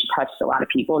expansive. She touched a lot of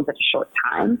people in such a short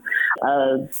time,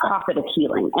 a prophet of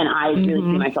healing. And I really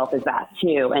see myself as that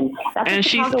too. And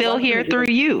she's still here through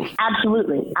you.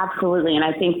 Absolutely. Absolutely. And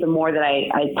I think the more that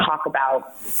I talk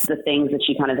about the things that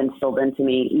she kind of instilled into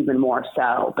me, even more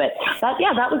so. But that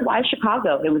was why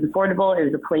Chicago. It was affordable. It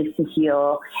was a place to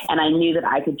heal. And I knew that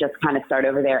I could just kind of start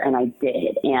over there, and I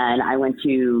did. And I went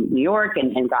to New York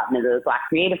and got into the Black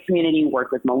creative community,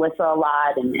 worked with Melissa a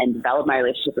lot, and developed my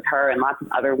relationship with her and lots of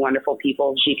other wonderful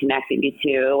people she connected me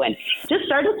to, and just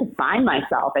started to find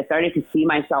myself. I started to see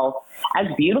myself as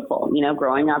beautiful,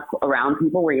 growing up around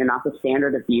people where you're not the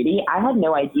standard of beauty. I had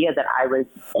no idea that I was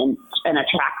an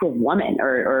attractive woman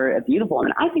or a beautiful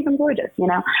woman. I think I'm gorgeous,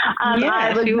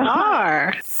 Yes, you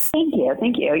are. Thank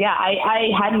you. Yeah, I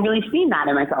hadn't really seen that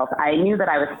in myself. I knew that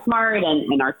I was smart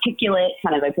and articulate,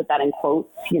 kind of, I put that in quotes,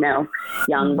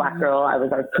 young Black girl, I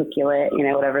was articulate,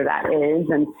 whatever that is.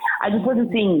 And I just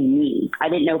wasn't seeing me. I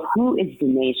didn't know, who is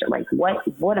Denayja? Like,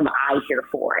 what am I here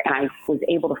for? And I was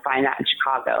able to find that in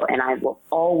Chicago. And I will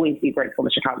always be grateful to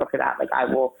Chicago for that. Like, I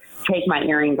will take my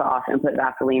earrings off and put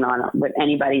Vaseline on with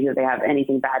anybody who they have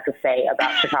anything bad to say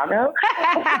about Chicago.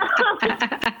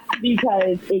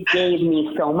 Because it gave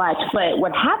me so much. But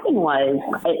what happened was,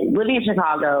 living in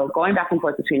Chicago, going back and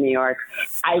forth between New York,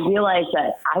 I realized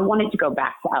that I wanted to go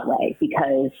back to LA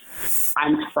because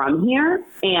I'm from here,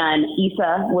 and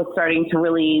Issa was starting to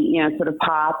really, sort of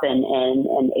pop, and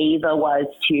Ava was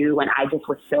too. And I just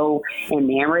was so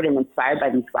enamored and inspired by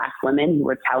these Black women who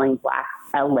were telling Black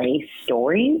LA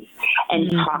stories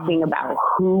and talking about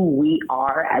who we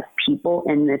are as people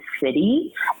in this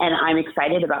city. And I'm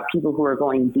excited about people who are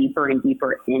going deeper and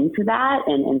deeper into that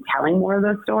and telling more of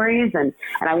those stories. And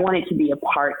I wanted to be a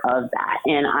part of that.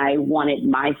 And I wanted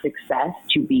my success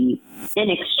to be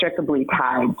inextricably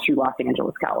tied to Los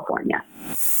Angeles, California.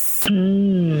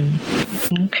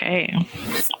 Okay.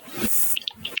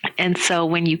 And so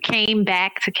when you came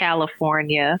back to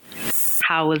California,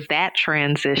 how was that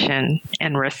transition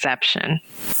and reception?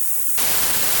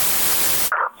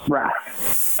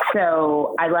 Rough.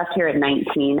 So I left here at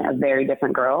 19, a very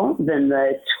different girl than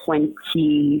the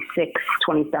 26,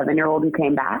 27-year-old who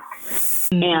came back.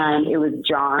 And it was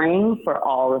jarring for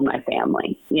all of my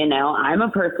family. I'm a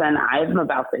person, I'm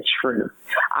about the truth.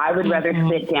 I would rather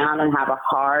sit down and have a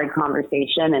hard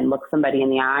conversation and look somebody in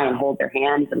the eye and hold their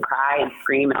hands and cry and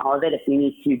scream and all of it. If we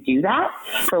need to do that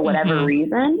for whatever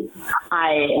reason,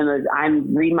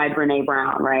 I'm reading my Brene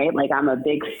Brown, right? Like, I'm a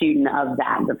big student of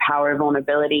that, the power of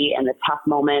vulnerability and the tough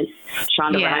moments.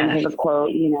 Shonda Rhimes has a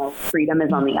quote, freedom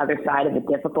is on the other side of a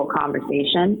difficult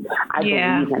conversation. I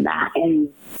believe in that. And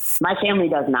my family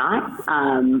does not.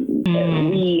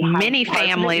 Many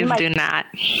families do not,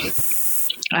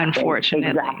 unfortunately.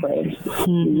 Exactly.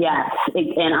 Yes.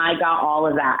 And I got all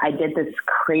of that. I did this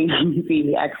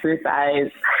crazy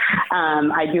exercise.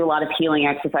 I do a lot of healing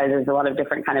exercises, a lot of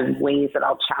different kind of ways that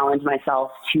I'll challenge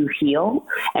myself to heal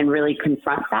and really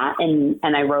confront that. And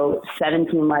I wrote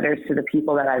 17 letters to the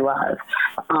people that I love: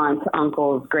 aunts,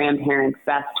 uncles, grandparents,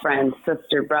 best friends,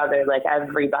 sister, brother, like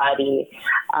everybody,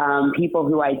 people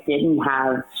who I didn't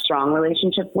have strong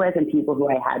relationships with and people who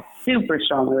I had super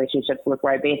strong relationships with,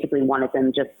 where I basically wanted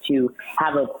them just to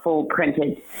have a full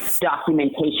printed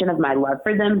documentation of my love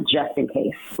for them, just in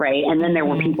case, right? And then there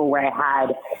were people where I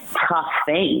had tough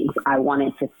things I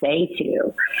wanted to say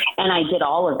to, and I did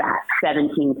all of that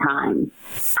 17 times.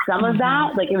 Some of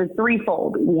that, like, it was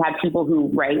threefold. We had people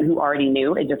who already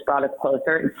knew. It just brought us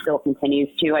closer. It still continues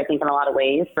to, I think, in a lot of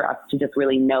ways, for us to just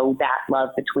really know that love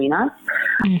between us.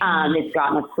 It's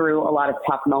gotten us through a lot of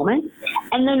tough moments.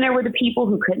 And then there were the people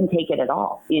who couldn't take it at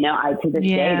all. To this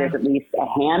day, there's at least a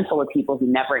handful of people who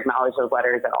never acknowledged those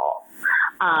letters at all.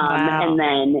 And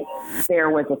then there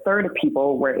was a third of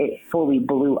people where it fully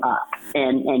blew up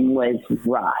and was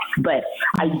rough. But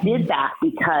I did that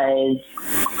because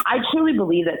I truly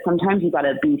believe that sometimes you got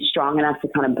to be strong enough to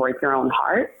kind of break your own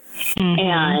heart.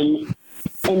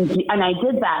 And I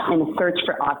did that in a search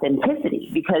for authenticity,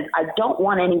 because I don't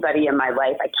want anybody in my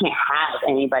life. I can't have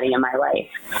anybody in my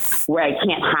life where I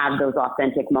can't have those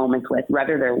authentic moments with,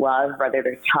 whether they're love, whether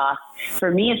they're tough.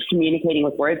 For me, it's communicating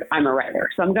with words. I'm a writer,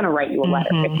 so I'm going to write you a letter.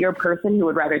 If you're a person who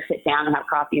would rather sit down and have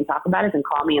coffee and talk about it, then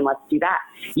call me and let's do that.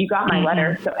 You got my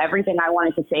letter, so everything I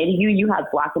wanted to say to you, you have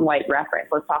black and white reference.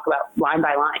 Let's talk about line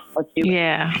by line. Let's do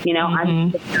it.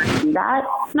 I'm prepared to do that.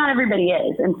 Not everybody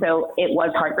is. And so it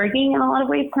was heartbreaking in a lot of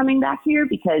ways coming back here,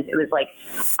 because it was like,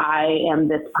 I am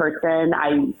this person.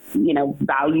 I,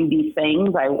 value these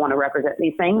things. I want to represent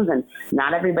these things. and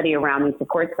not everybody around me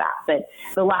supports that. But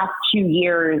the last 2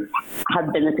 years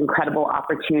have been this incredible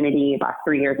opportunity. The last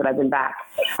 3 years that I've been back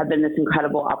have been this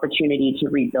incredible opportunity to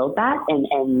rebuild that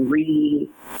and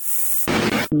re-choose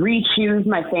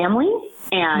my family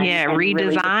and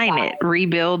redesign really it,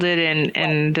 rebuild it,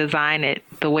 and design it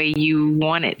the way you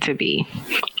want it to be.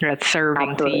 That's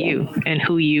serving to you and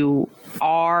who you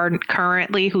are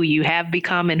currently, who you have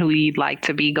become, and who you'd like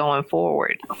to be going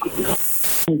forward.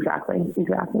 Exactly.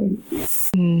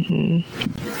 Mm-hmm.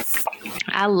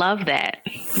 I love that.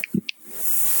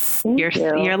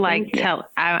 You're like,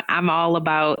 I'm all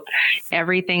about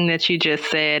everything that you just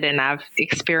said, and I've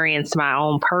experienced my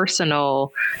own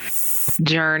personal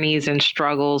journeys and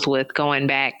struggles with going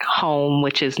back home,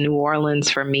 which is New Orleans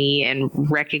for me, and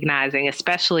recognizing,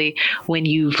 especially when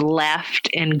you've left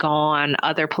and gone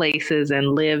other places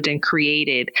and lived and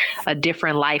created a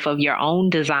different life of your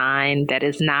own design that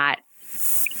is not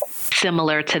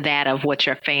similar to that of what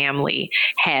your family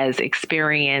has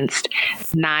experienced.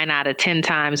 9 out of 10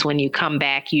 times when you come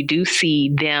back, you do see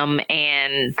them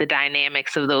and the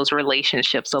dynamics of those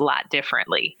relationships a lot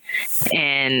differently.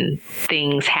 And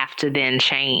things have to then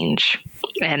change.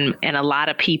 And a lot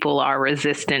of people are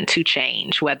resistant to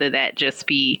change, whether that just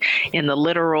be in the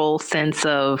literal sense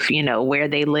of, where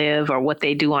they live or what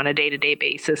they do on a day-to-day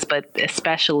basis, but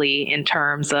especially in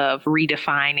terms of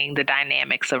redefining the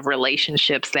dynamics of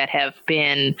relationships that have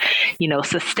been,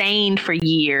 sustained for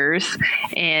years.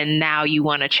 And now you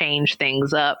want to change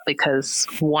things up because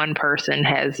one person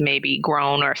has maybe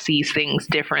grown or sees things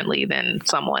differently than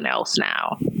someone else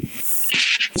now.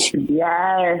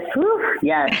 Yes. Whew.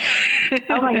 Yes.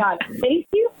 Oh my God.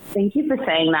 Thank you for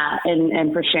saying that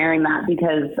and for sharing that,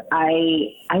 because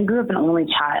I grew up an only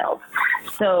child.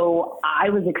 So I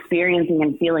was experiencing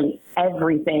and feeling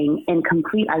everything in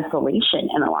complete isolation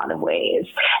in a lot of ways.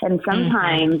 And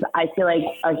sometimes I feel like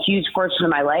a huge portion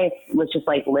of my life was just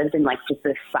like lived in like just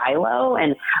this silo.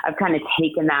 And I've kind of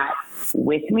taken that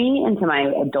with me into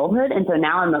my adulthood. And so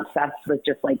now I'm obsessed with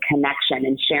just like connection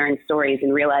and sharing stories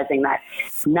and realizing that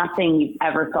nothing you've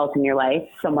ever felt in your life,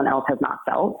 someone else has not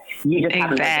felt. You just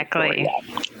haven't heard the story yet.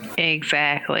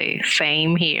 Exactly.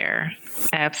 Same here.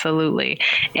 Absolutely.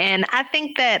 And I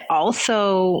think that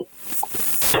also,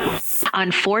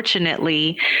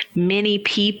 unfortunately, many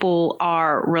people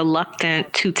are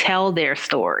reluctant to tell their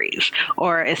stories,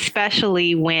 or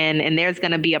especially when, and there's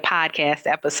going to be a podcast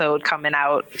episode coming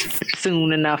out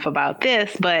soon enough about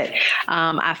this, but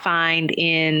I find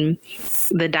in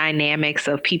the dynamics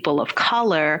of people of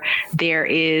color, there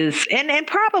is, and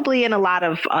probably in a lot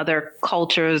of other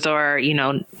cultures or,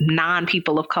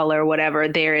 non-people of color or whatever,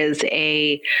 there is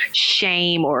a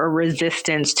shame or a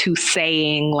resistance to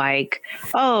saying like,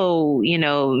 oh,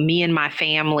 me and my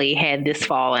family had this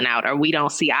falling out, or we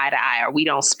don't see eye to eye, or we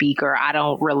don't speak, or I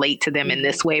don't relate to them in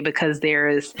this way, because there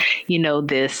is,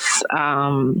 this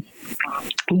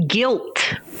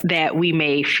guilt that we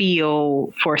may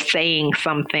feel for saying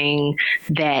something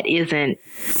that isn't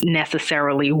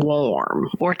necessarily warm,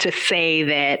 or to say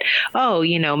that, oh,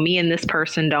 me and this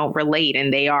person don't relate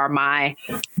and they are my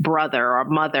brother or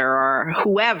mother or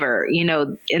whoever,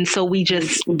 and so we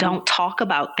just don't talk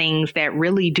about things that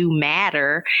really do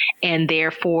matter. And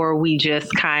therefore we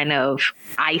just kind of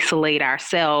isolate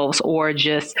ourselves, or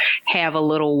just have a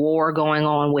little war going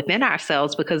on within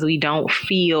ourselves, because we don't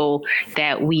feel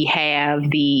that we have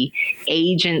the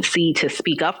agency to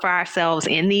speak up for ourselves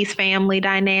in these family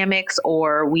dynamics,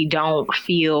 or we don't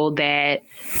feel that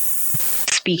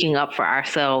speaking up for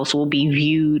ourselves will be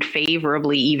viewed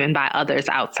favorably even by others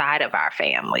outside of our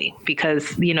family,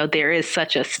 because, there is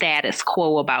such a status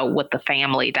quo about what the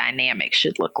family dynamic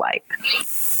should look like.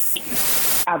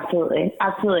 Absolutely.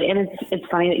 And it's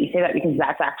funny that you say that, because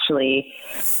that's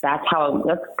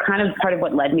kind of part of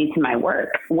what led me to my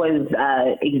work, was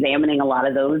examining a lot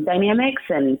of those dynamics,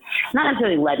 and not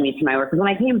necessarily led me to my work, because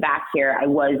when I came back here, I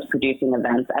was producing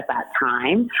events at that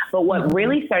time. But what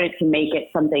really started to make it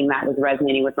something that was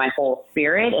resonating with my whole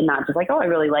spirit, and not just like, oh, I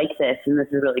really like this and this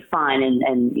is really fun,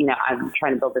 and I'm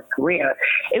trying to build this career.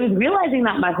 It was realizing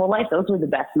that my whole life, those were the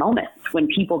best moments, when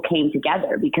people came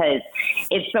together, because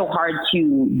it's so hard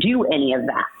to do any of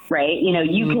that, right?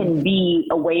 You can be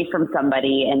away from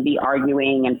somebody and be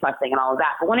arguing and fussing and all of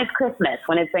that. But when it's Christmas,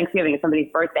 when it's Thanksgiving, it's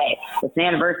somebody's birthday, it's an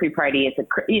anniversary party, it's a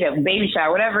baby shower,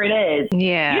 whatever it is,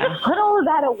 you just put all of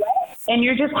that away and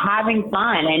you're just having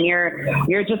fun, and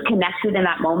you're just connected in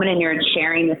that moment, and you're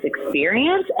sharing this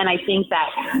experience. And I think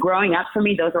that growing up for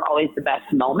me, those are always the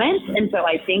best moments. And so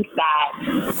I think that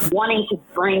wanting to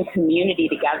bring community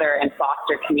together and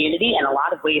foster community in a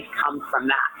lot of ways comes from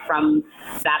that. from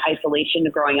that isolation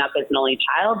of growing up as an only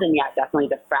child, and yet definitely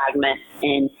the fragment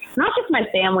in not just my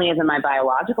family as in my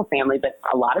biological family, but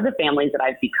a lot of the families that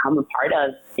I've become a part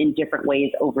of in different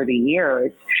ways over the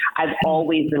years. I've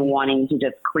always been wanting to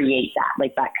just create that,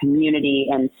 like that community.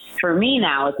 And for me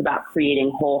now, it's about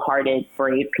creating wholehearted,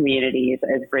 brave communities,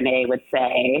 as Renee would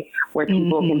say, where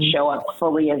people can show up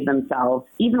fully as themselves,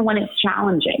 even when it's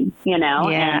challenging, you know?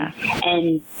 Yeah.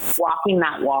 And walking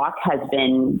that walk has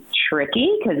been tricky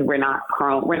because we're not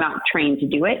trained to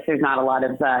do it. There's not a lot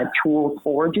of tools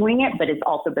for doing it, but it's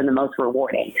also been the most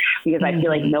rewarding because I feel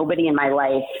like nobody in my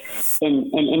life in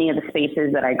any of the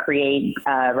spaces that I create,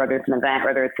 whether it's an event,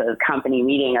 whether it's a company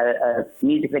meeting, a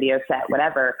music video set,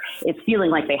 whatever, it's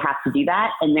feeling like they have to do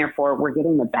that. And therefore we're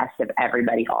getting the best of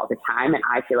everybody all the time. And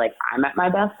I feel like I'm at my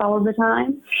best all of the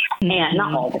time, and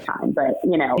not all the time, but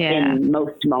you know, in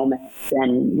most moments.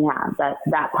 And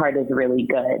that part is really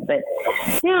good. But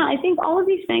yeah, I think all of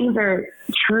these things are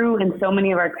true in so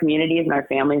many of our communities and our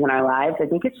families and our lives. I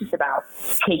think it's just about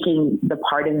taking the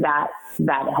part of that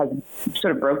has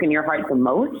sort of broken your heart the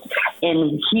most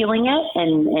and healing it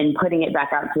and putting it back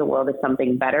out to the world as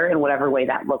something better in whatever way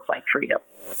that looks like for you.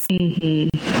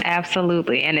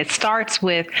 Absolutely. And it starts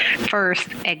with first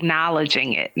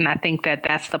acknowledging it. And I think that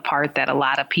that's the part that a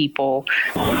lot of people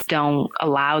don't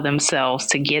allow themselves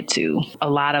to get to. A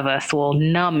lot of us will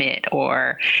numb it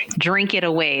or drink it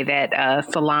away, that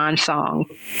Solange song,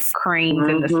 Cranes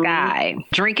in the Sky.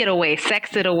 Drink it away,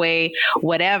 sex it away,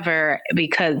 whatever,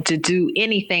 because to do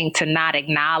anything to not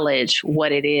acknowledge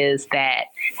what it is that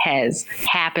has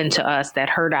happened to us that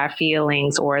hurt our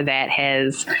feelings or that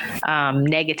has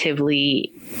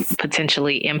negatively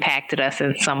potentially impacted us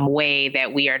in some way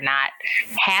that we are not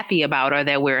happy about or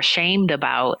that we're ashamed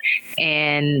about.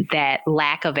 And that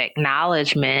lack of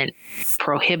acknowledgement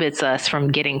prohibits us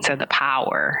from getting to the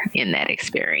power in that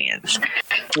experience.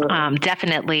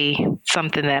 Definitely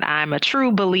something that I'm a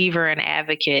true believer and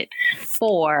advocate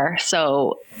for.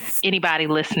 So anybody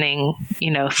listening,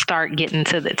 you know, start getting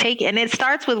to the take. And it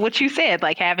starts with what you said,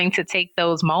 like having to take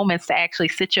those moments to actually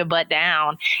sit your butt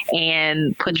down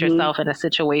and put yourself in a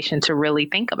situation to really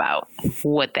think about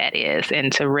what that is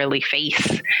and to really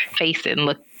face it and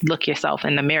look yourself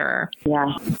in the mirror.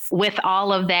 Yeah. With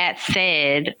all of that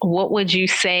said, what would you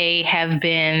say have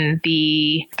been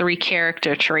the 3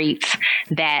 character traits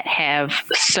that have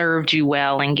served you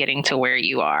well in getting to where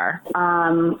you are?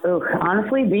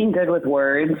 Honestly, being good with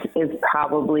words is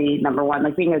probably number one,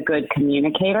 like being a good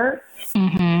communicator.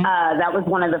 That was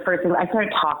one of the first things. I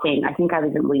started talking. I think I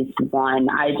was at least one.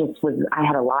 I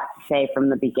had a lot to say from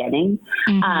the beginning.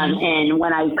 And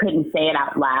when I couldn't say it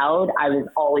out loud, I was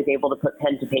always able to put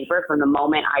pen to paper from the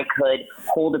moment I could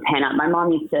hold a pen up. My mom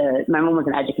was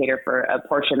an educator for a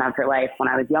portion of her life when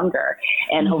I was younger.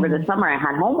 And over the summer I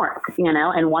had homework, you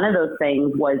know, and one of those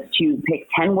things was to pick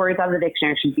 10 words out of the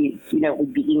dictionary. She'd be, you know,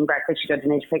 we'd be eating breakfast. She'd go,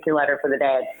 Denayja, pick your letter for the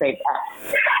day. I'd say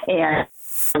S. And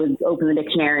I would open the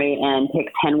dictionary and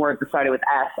pick 10 words that started with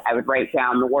S. I would write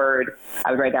down the word.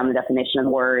 I would write down the definition of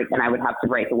the word, and I would have to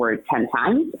write the word 10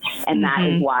 times. And that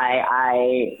is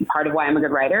part of why I'm a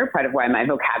good writer, part of why my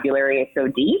vocabulary is so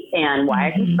deep, and why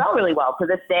I can spell really well. To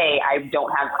this day, I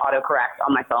don't have autocorrect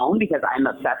on my phone because I'm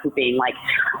obsessed with being like,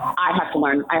 I have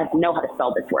to know how to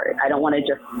spell this word. I don't want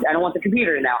the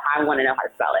computer to know. I want to know how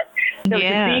to spell it. So just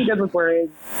being good with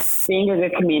words, being a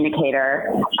good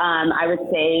communicator. I would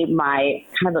say my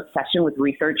kind of obsession with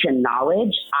research and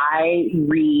knowledge. I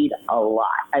read a lot.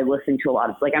 I listen to a lot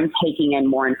of, like, I'm taking in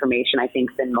more information, I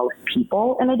think, than most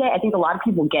people in a day. I think a lot of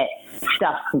people get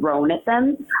stuff thrown at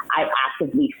them. I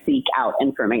actively seek out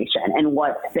information. And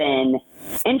what's been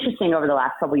interesting over the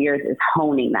last couple of years is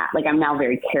honing that. Like, I'm now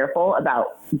very careful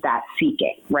about that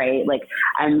seeking, right? Like,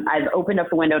 I've opened up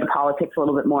the window to politics a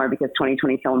little bit more because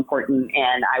 2020 is so important,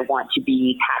 and I want to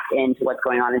be tapped into what's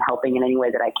going on and helping in any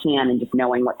way that I can and just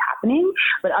knowing what's happening.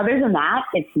 But other than that,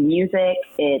 it's music,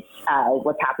 it's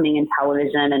what's happening in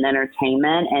television and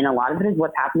entertainment, and a lot of it is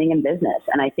what's happening in business.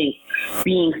 And I think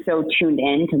being so tuned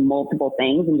in to multiple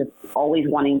things and just always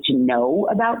wanting to know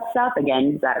about stuff,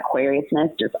 again, that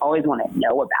Aquariusness, just always want to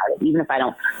know about it. Even if I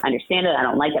don't understand it, I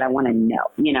don't like it, I want to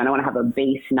know, you know, and I want to have a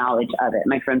base knowledge of it.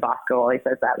 My friend Bosco always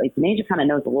says that, like, Denayja kind of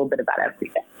knows a little bit about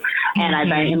everything. And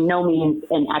I am no means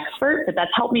an expert, but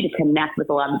that's helped me to connect with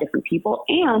a lot of different people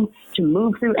and to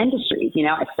move through any industries.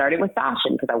 I started with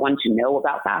fashion because I wanted to know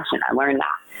about fashion. I learned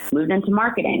that. Moved into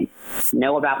marketing,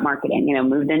 know about marketing,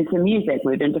 moved into music,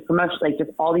 moved into promotion, like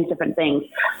just all these different things,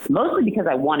 mostly because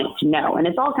I wanted to know. And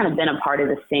it's all kind of been a part of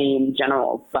the same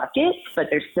general bucket, but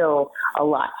there's still a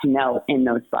lot to know in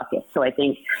those buckets. So I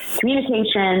think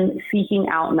communication, seeking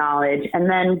out knowledge, and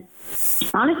then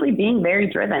honestly being very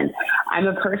driven. I'm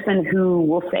a person who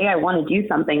will say I want to do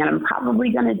something and I'm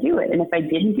probably going to do it. And if I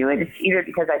didn't do it, it's either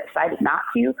because I decided not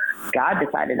to, God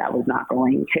decided I was not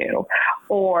going to,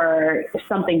 or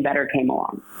something better came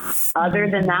along. Other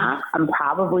than that, I'm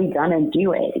probably going to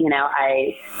do it.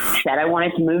 I said I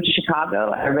wanted to move to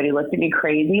Chicago. Everybody looked at me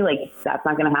crazy. Like, that's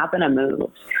not going to happen. I moved.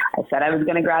 I said I was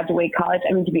going to graduate college.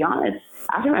 I mean, to be honest,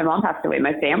 after my mom passed away,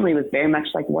 my family was very much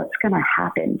like, what's going to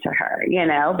happen to her?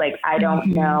 Like, I don't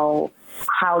know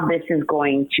how this is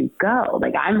going to go.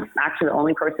 Like, I'm actually the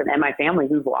only person in my family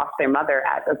who's lost their mother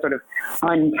at a sort of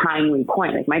untimely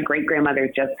point. Like, my great grandmother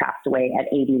just passed away at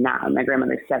 89. My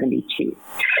grandmother's 72,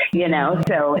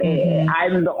 so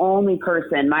I'm the only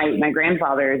person. My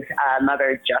grandfather's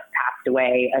mother just passed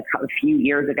away a few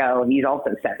years ago. He's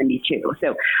also 72.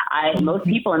 So most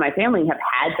people in my family have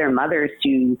had their mothers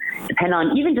to depend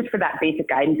on, even just for that basic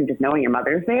guidance of just knowing your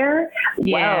mother's there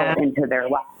well into their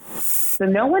life. So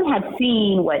no one had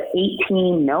seen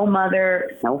 18, no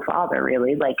mother, no father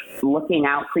really, like looking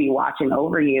out for you, watching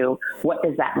over you. What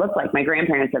does that look like? My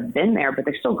grandparents have been there, but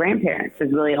they're still grandparents.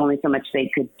 There's really only so much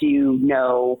they could do,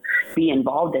 know, be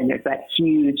involved in. There's that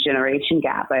huge generation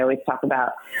gap. I always talk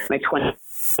about my 20s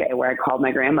where I called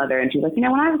my grandmother and she's like, when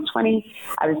I was 20,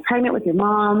 I was pregnant with your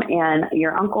mom and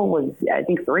your uncle was, I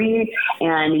think, 3,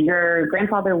 and your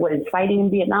grandfather was fighting in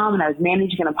Vietnam and I was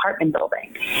managing an apartment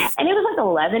building. And it was like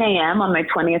 11 a.m. on my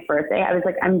 20th birthday. I was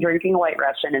like, I'm drinking a White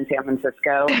Russian in San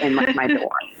Francisco in like my dorm.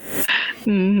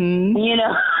 And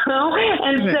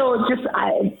so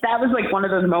that was like one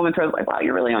of those moments where I was like, wow,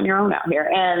 you're really on your own out here.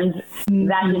 And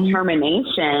that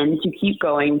determination to keep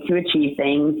going, to achieve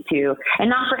things, and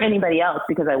not for anybody else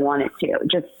because I wanted to,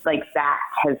 just like that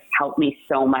has helped me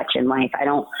so much in life. I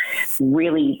don't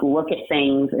really look at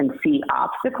things and see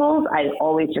obstacles. I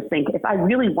always just think if I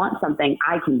really want something,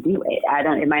 I can do it.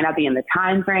 It might not be in the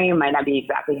time frame, might not be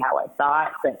exactly how I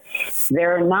thought, but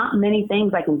there are not many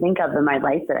things I can think of in my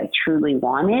life that I truly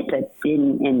wanted that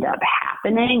didn't end up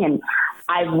happening. And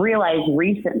I've realized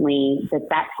recently that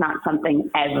that's not something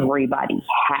everybody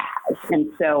has. And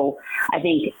so I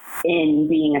think in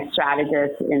being a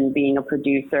strategist and being a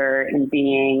producer and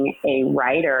being a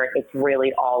writer, it's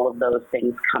really all of those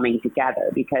things coming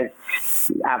together because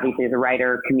obviously as a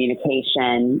writer,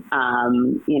 communication,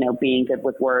 being good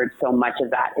with words, so much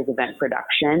of that is event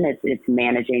production. It's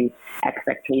managing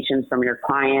expectations from your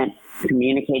client,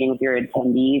 communicating with your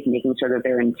attendees, making sure that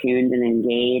they're in tune and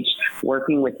engaged,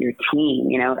 working with your team.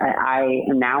 I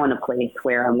am now in a place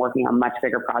where I'm working on much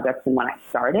bigger projects than when I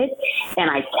started, and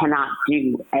I cannot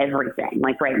do everything.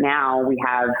 Like right now, we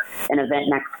have an event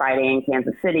next Friday in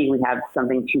Kansas City. We have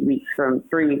something 3 weeks from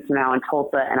now in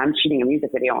Tulsa, and I'm shooting a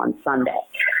music video on Sunday.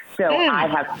 So I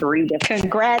have 3 different.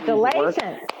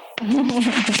 Congratulations.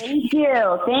 Thank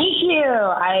you.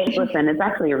 Listen,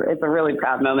 it's a really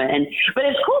proud moment. But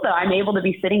it's cool though. I'm able to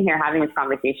be sitting here having this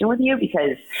conversation with you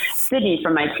because Sydney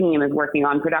from my team is working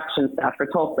on production stuff for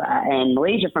Tulsa, and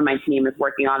Malaysia from my team is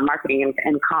working on marketing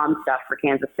and comm stuff for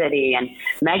Kansas City. And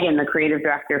Megan, the creative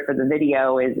director for the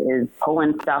video, is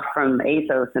pulling stuff from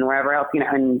ASOS and wherever else,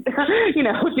 and,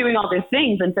 doing all these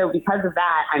things. And so because of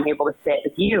that, I'm able to sit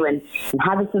with you and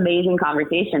have this amazing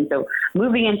conversation. So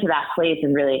moving into that place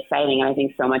is really exciting. And I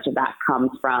think so much of that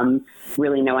comes from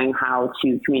really knowing how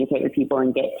to communicate with people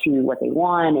and get to what they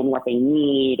want and what they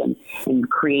need and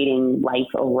creating life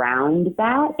around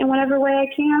that in whatever way I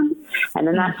can. And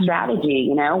then that strategy,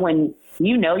 when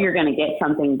you're going to get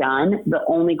something done, the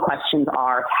only questions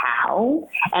are how.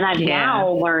 And I've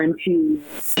now learned to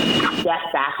step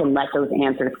back and let those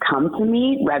answers come to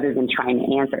me rather than trying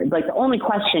to answer. Like the only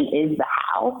question is the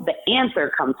how. The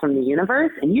answer comes from the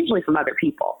universe and usually from other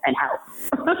people and help.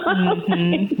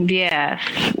 Yes,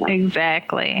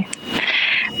 exactly.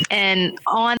 And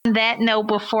on that note,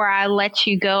 before I let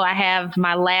you go, I have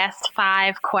my last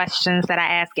 5 questions that I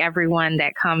ask everyone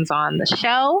that comes on the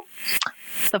show.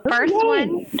 The first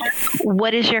one,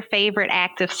 what is your favorite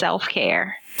act of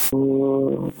self-care?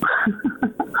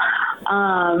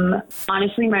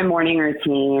 Honestly, my morning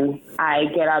routine, I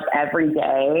get up every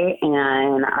day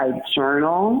and I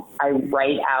journal. I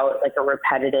write out like a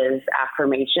repetitive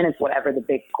affirmation. It's whatever the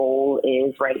big goal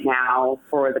is right now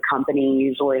for the company,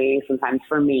 usually, sometimes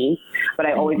for me. But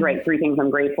I always write 3 things I'm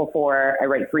grateful for. I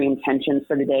write 3 intentions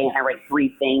for the day, and I write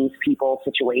 3 things, people,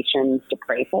 situations to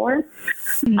pray for.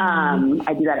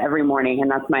 I do that every morning, and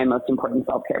that's my most important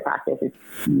self-care practice. It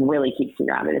really keeps me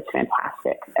grounded. It's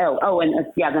fantastic.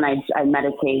 Then I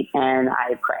meditate and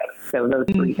I pray. So those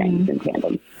 3 things in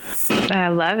tandem. I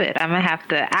love it.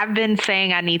 I've been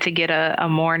saying I need to get a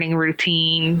morning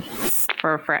routine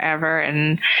for forever,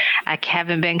 and I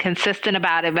haven't been consistent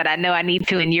about it, but I know I need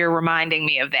to, and you're reminding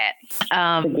me of that. It's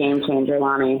a game changer,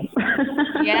 Lonnie.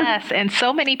 Yes, and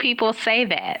so many people say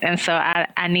that, and so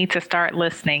I need to start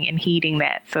listening and heeding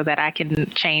that so that I can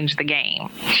change the game.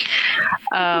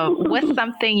 What's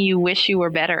something you wish you were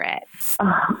better at?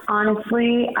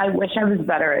 Honestly, I wish I was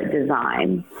better at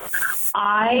design.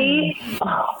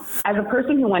 As a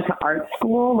person who went to art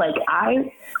school, like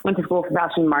I went to school for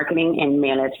fashion marketing and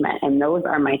management, and those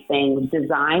are my things.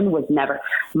 Design was never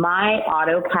my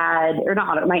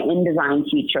my InDesign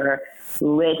teacher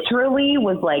literally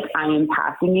was like, I am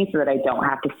passing you so that I don't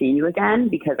have to see you again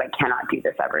because I cannot do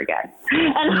this ever again.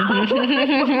 And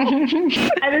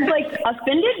I was like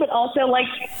offended, but also like,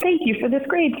 thank you for this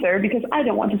grade, sir, because I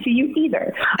don't want to see you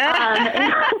either.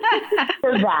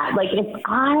 For that, like if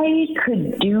I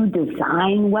could do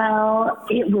design well,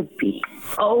 it would be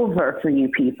over for you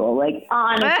people. Like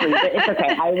honestly, but it's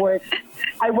okay.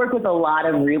 I work with a lot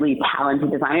of really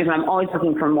talented designers, and I'm always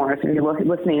looking for more. So if you're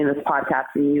listening to this podcast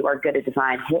and you are good at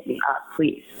design, hit me up,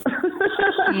 please.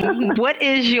 What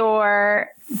is your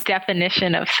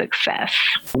definition of success?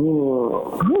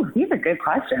 Ooh, these are good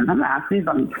questions. I'm going to ask these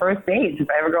on first dates if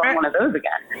I ever go on one of those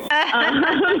again.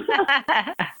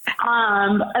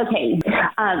 Okay.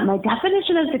 My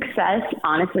definition of success,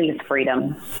 honestly, is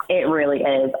freedom. It really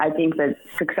is. I think that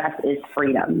success is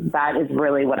freedom. That is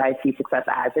really what I see success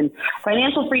as. And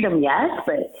financial freedom, yes,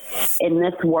 but in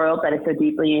this world that is so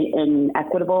deeply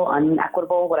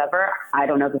unequitable, whatever, I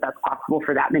don't know that that's possible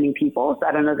for that many people. So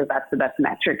I don't know that that's the best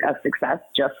metric of success,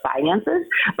 just finances.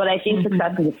 But I think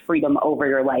success is freedom over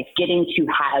your life, getting to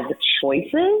have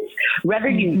choices, whether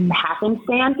you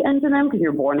happenstance into them because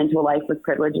you're born into a life with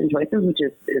privilege and choices, which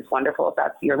is wonderful if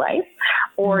that's your life,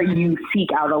 or you seek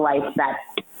out a life that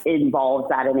involves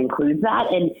that and includes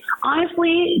that. And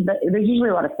honestly, there's usually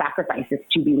a lot of sacrifices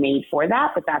to be made for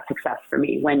that, but that's success for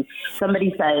me. When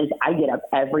somebody says, I get up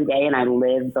every day and I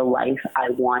live the life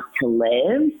I want to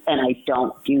live and I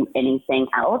don't do anything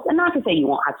else, and not to say you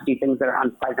won't have to do things that are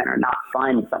unpleasant or not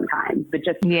fun sometimes, but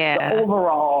just the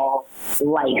overall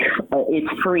life is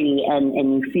free and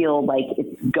you feel like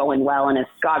it's going well, and if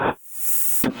God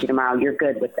wants you tomorrow, you're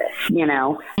good with this,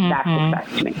 that's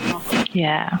success to me.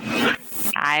 Yeah.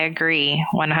 I agree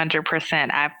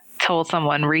 100%. I've told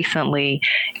someone recently,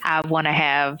 I want to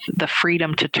have the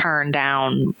freedom to turn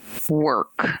down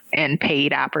work and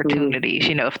paid opportunities,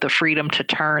 if the freedom to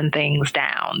turn things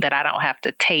down, that I don't have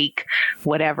to take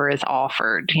whatever is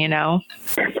offered, Can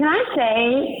I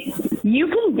say, you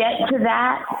can get to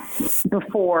that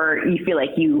before you feel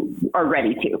like you are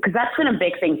ready to, because that's been a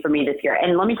big thing for me this year.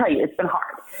 And let me tell you, it's been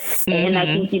hard. And I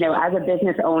think, as a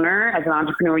business owner, as an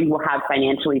entrepreneur, you will have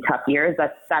financially tough years.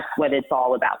 That's what it's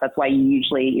all about. That's why you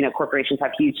usually, corporations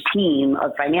have huge teams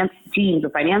of finance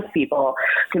people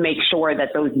to make sure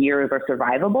that those years are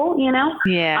survivable, and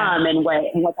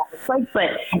what that looks like.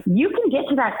 But you can get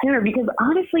to that sooner, because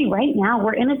honestly, right now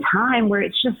we're in a time where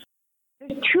it's just,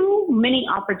 there's too many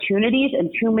opportunities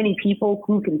and too many people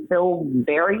who can fill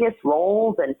various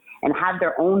roles and have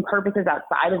their own purposes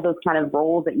outside of those kind of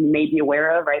roles that you may be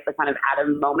aware of, right? The kind of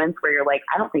Adam moments where you're like,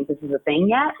 I don't think this is a thing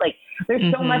yet. Like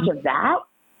there's so much of that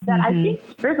I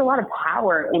think there's a lot of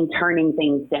power in turning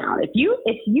things down. If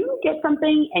you get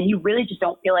something and you really just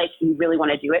don't feel like you really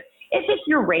want to do it, if it's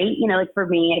your rate, like for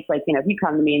me, it's like, if you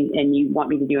come to me and you want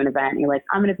me to do an event and you're like,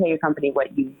 I'm going to pay your company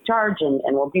what you charge and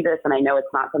we'll do this. And I know it's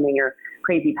not something you're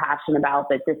crazy passionate about,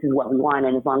 but this is what we want.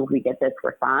 And as long as we get this,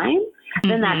 we're fine.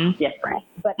 Then that's different.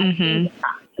 But I think,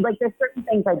 like there's certain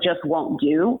things I just won't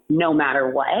do no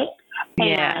matter what.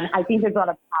 And I think there's a lot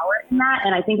of power in that.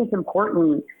 And I think it's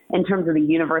important in terms of the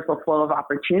universal flow of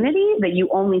opportunity that you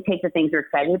only take the things you're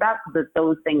excited about so that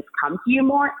those things come to you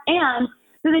more. And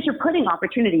so that you're putting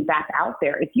opportunity back out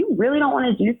there. If you really don't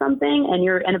want to do something and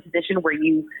you're in a position where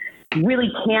you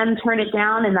really can turn it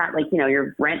down and that, like,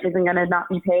 your rent isn't going to not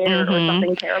be paid or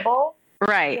something terrible.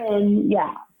 Right. Then,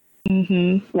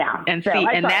 Mm-hmm. Yeah. And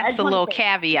that's the little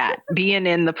caveat, being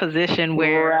in the position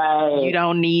where you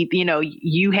don't need,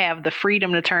 you have the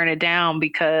freedom to turn it down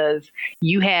because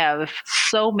you have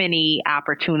so many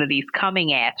opportunities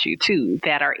coming at you too,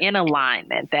 that are in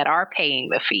alignment, that are paying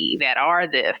the fee, that are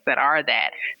this, that are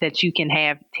that you can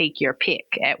take your pick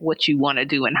at what you want to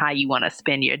do and how you want to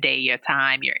spend your day, your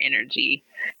time, your energy,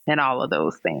 and all of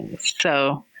those things.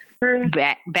 So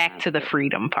back to the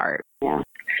freedom part. Yeah,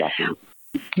 definitely.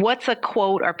 What's a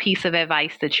quote or piece of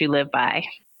advice that you live by?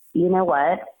 You know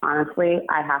what? Honestly,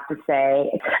 I have to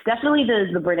say, definitely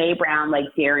the Brene Brown,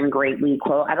 daring greatly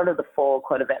quote. I don't know the full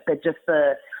quote of it, but just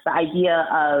the idea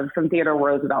of, from Theodore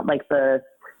Roosevelt, the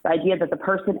idea that the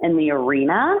person in the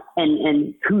arena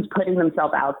and who's putting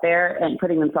themselves out there,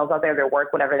 their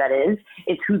work, whatever that is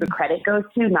who the credit goes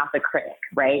to, not the critic,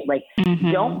 right?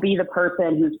 Don't be the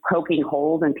person who's poking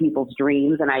holes in people's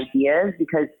dreams and ideas,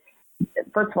 because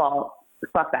first of all,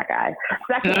 fuck that guy.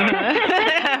 Second,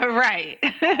 right.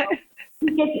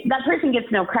 That person gets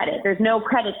no credit. There's no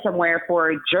credit somewhere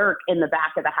for a jerk in the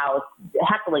back of the house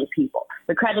heckling people.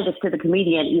 The credit is to the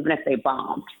comedian, even if they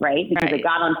bombed, right? Because they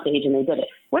got on stage and they did it.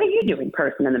 What are you doing,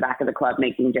 person in the back of the club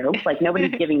making jokes?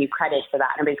 Nobody's giving you credit for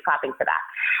that. Nobody's clapping for that.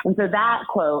 And so that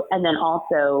quote, and then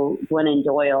also Glennon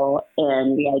Doyle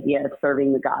and the idea of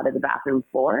serving the God of the bathroom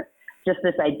floor. Just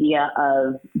this idea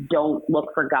of don't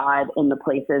look for God in the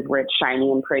places where it's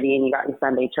shiny and pretty and you got your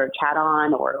Sunday church hat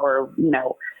on, or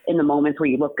in the moments where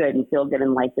you look good and feel good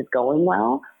and life is going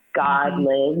well. God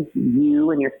lives,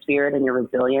 you and your spirit and your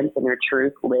resilience and your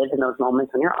truth live in those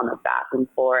moments when you're on the bathroom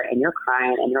floor and you're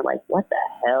crying and you're like, what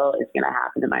the hell is going to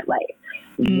happen in my life?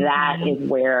 That is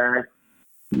where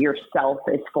yourself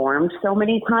is formed so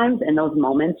many times, and those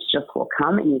moments just will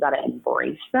come, and you got to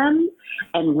embrace them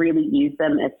and really use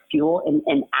them as fuel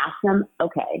and ask them,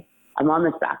 okay, I'm on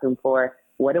this bathroom floor.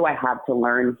 What do I have to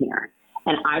learn here?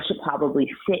 And I should probably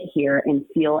sit here and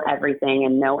feel everything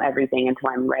and know everything until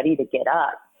I'm ready to get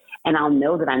up. And I'll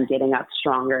know that I'm getting up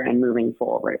stronger and moving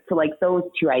forward. So those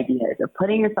two ideas of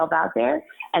putting yourself out there,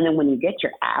 and then when you get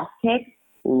your ass kicked,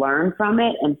 learn from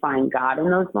it and find God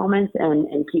in those moments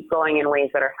and keep going in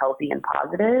ways that are healthy and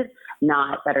positive,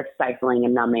 not that are stifling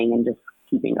and numbing and just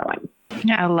keeping going.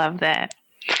 I love that.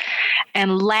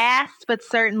 And last but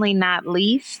certainly not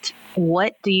least,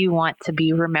 what do you want to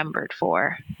be remembered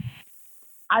for?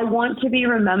 I want to be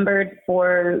remembered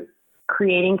for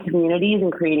creating communities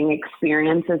and creating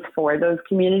experiences for those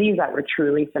communities that were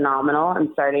truly phenomenal. I'm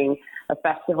starting a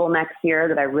festival next year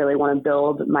that I really want to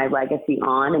build my legacy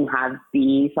on and have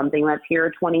be something that's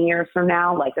here 20 years from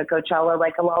now, like a Coachella,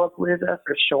 like a Lollapalooza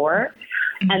for sure.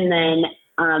 And then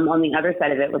on the other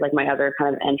side of it, with my other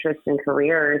kind of interests and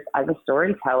careers as a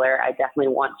storyteller, I definitely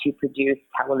want to produce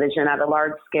television at a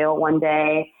large scale one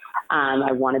day.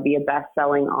 I want to be a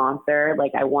best-selling author.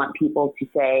 I want people to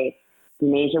say,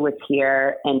 Denayja was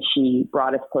here and she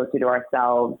brought us closer to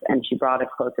ourselves and she brought us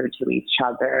closer to each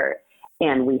other.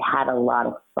 And we had a lot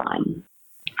of fun.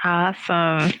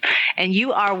 Awesome. And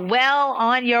you are well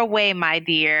on your way, my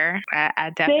dear.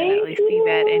 I definitely see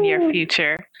that in your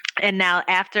future. And now,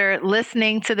 after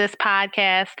listening to this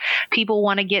podcast, people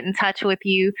want to get in touch with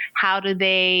you. How do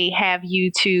they have you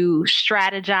to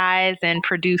strategize and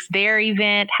produce their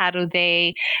event? How do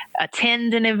they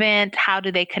attend an event? How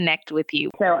do they connect with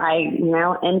you? So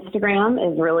Instagram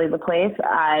is really the place.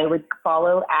 I would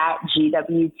follow at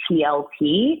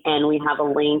GWTLP, and we have a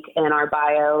link in our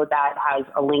bio that has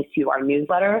a link to our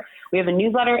newsletter. We have a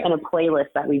newsletter and a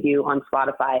playlist that we do on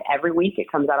Spotify every week.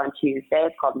 It comes out on Tuesday.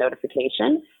 It's called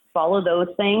Notification. Follow those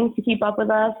things to keep up with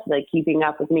us, keeping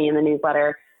up with me in the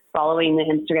newsletter, following the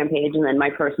Instagram page, and then my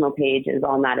personal page is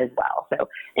on that as well. So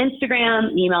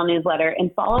Instagram, email, newsletter,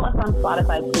 and follow us on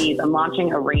Spotify, please. I'm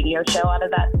launching a radio show out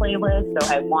of that playlist,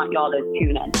 so I want y'all to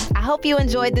tune in. I hope you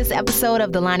enjoyed this episode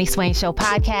of the Lonnie Swain Show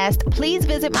podcast. Please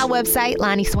visit my website,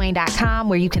 LonnieSwain.com,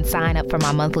 where you can sign up for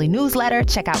my monthly newsletter,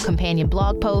 check out companion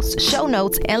blog posts, show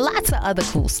notes, and lots of other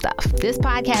cool stuff. This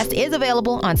podcast is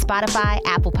available on Spotify,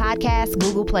 Apple Podcasts,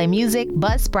 Google Play Music,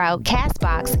 Buzzsprout,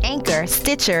 Castbox, Anchor,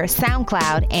 Stitcher,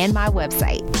 SoundCloud, and my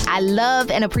website. I love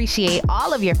and appreciate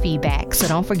all of your feedback, so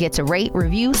don't forget to rate,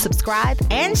 review, subscribe,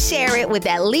 and share it with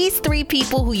at least 3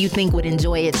 people who you think would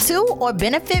enjoy it too or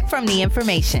benefit from the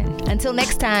information. Until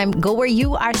next time, go where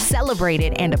you are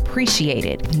celebrated and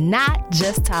appreciated, not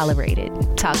just tolerated.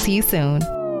 Talk to you soon.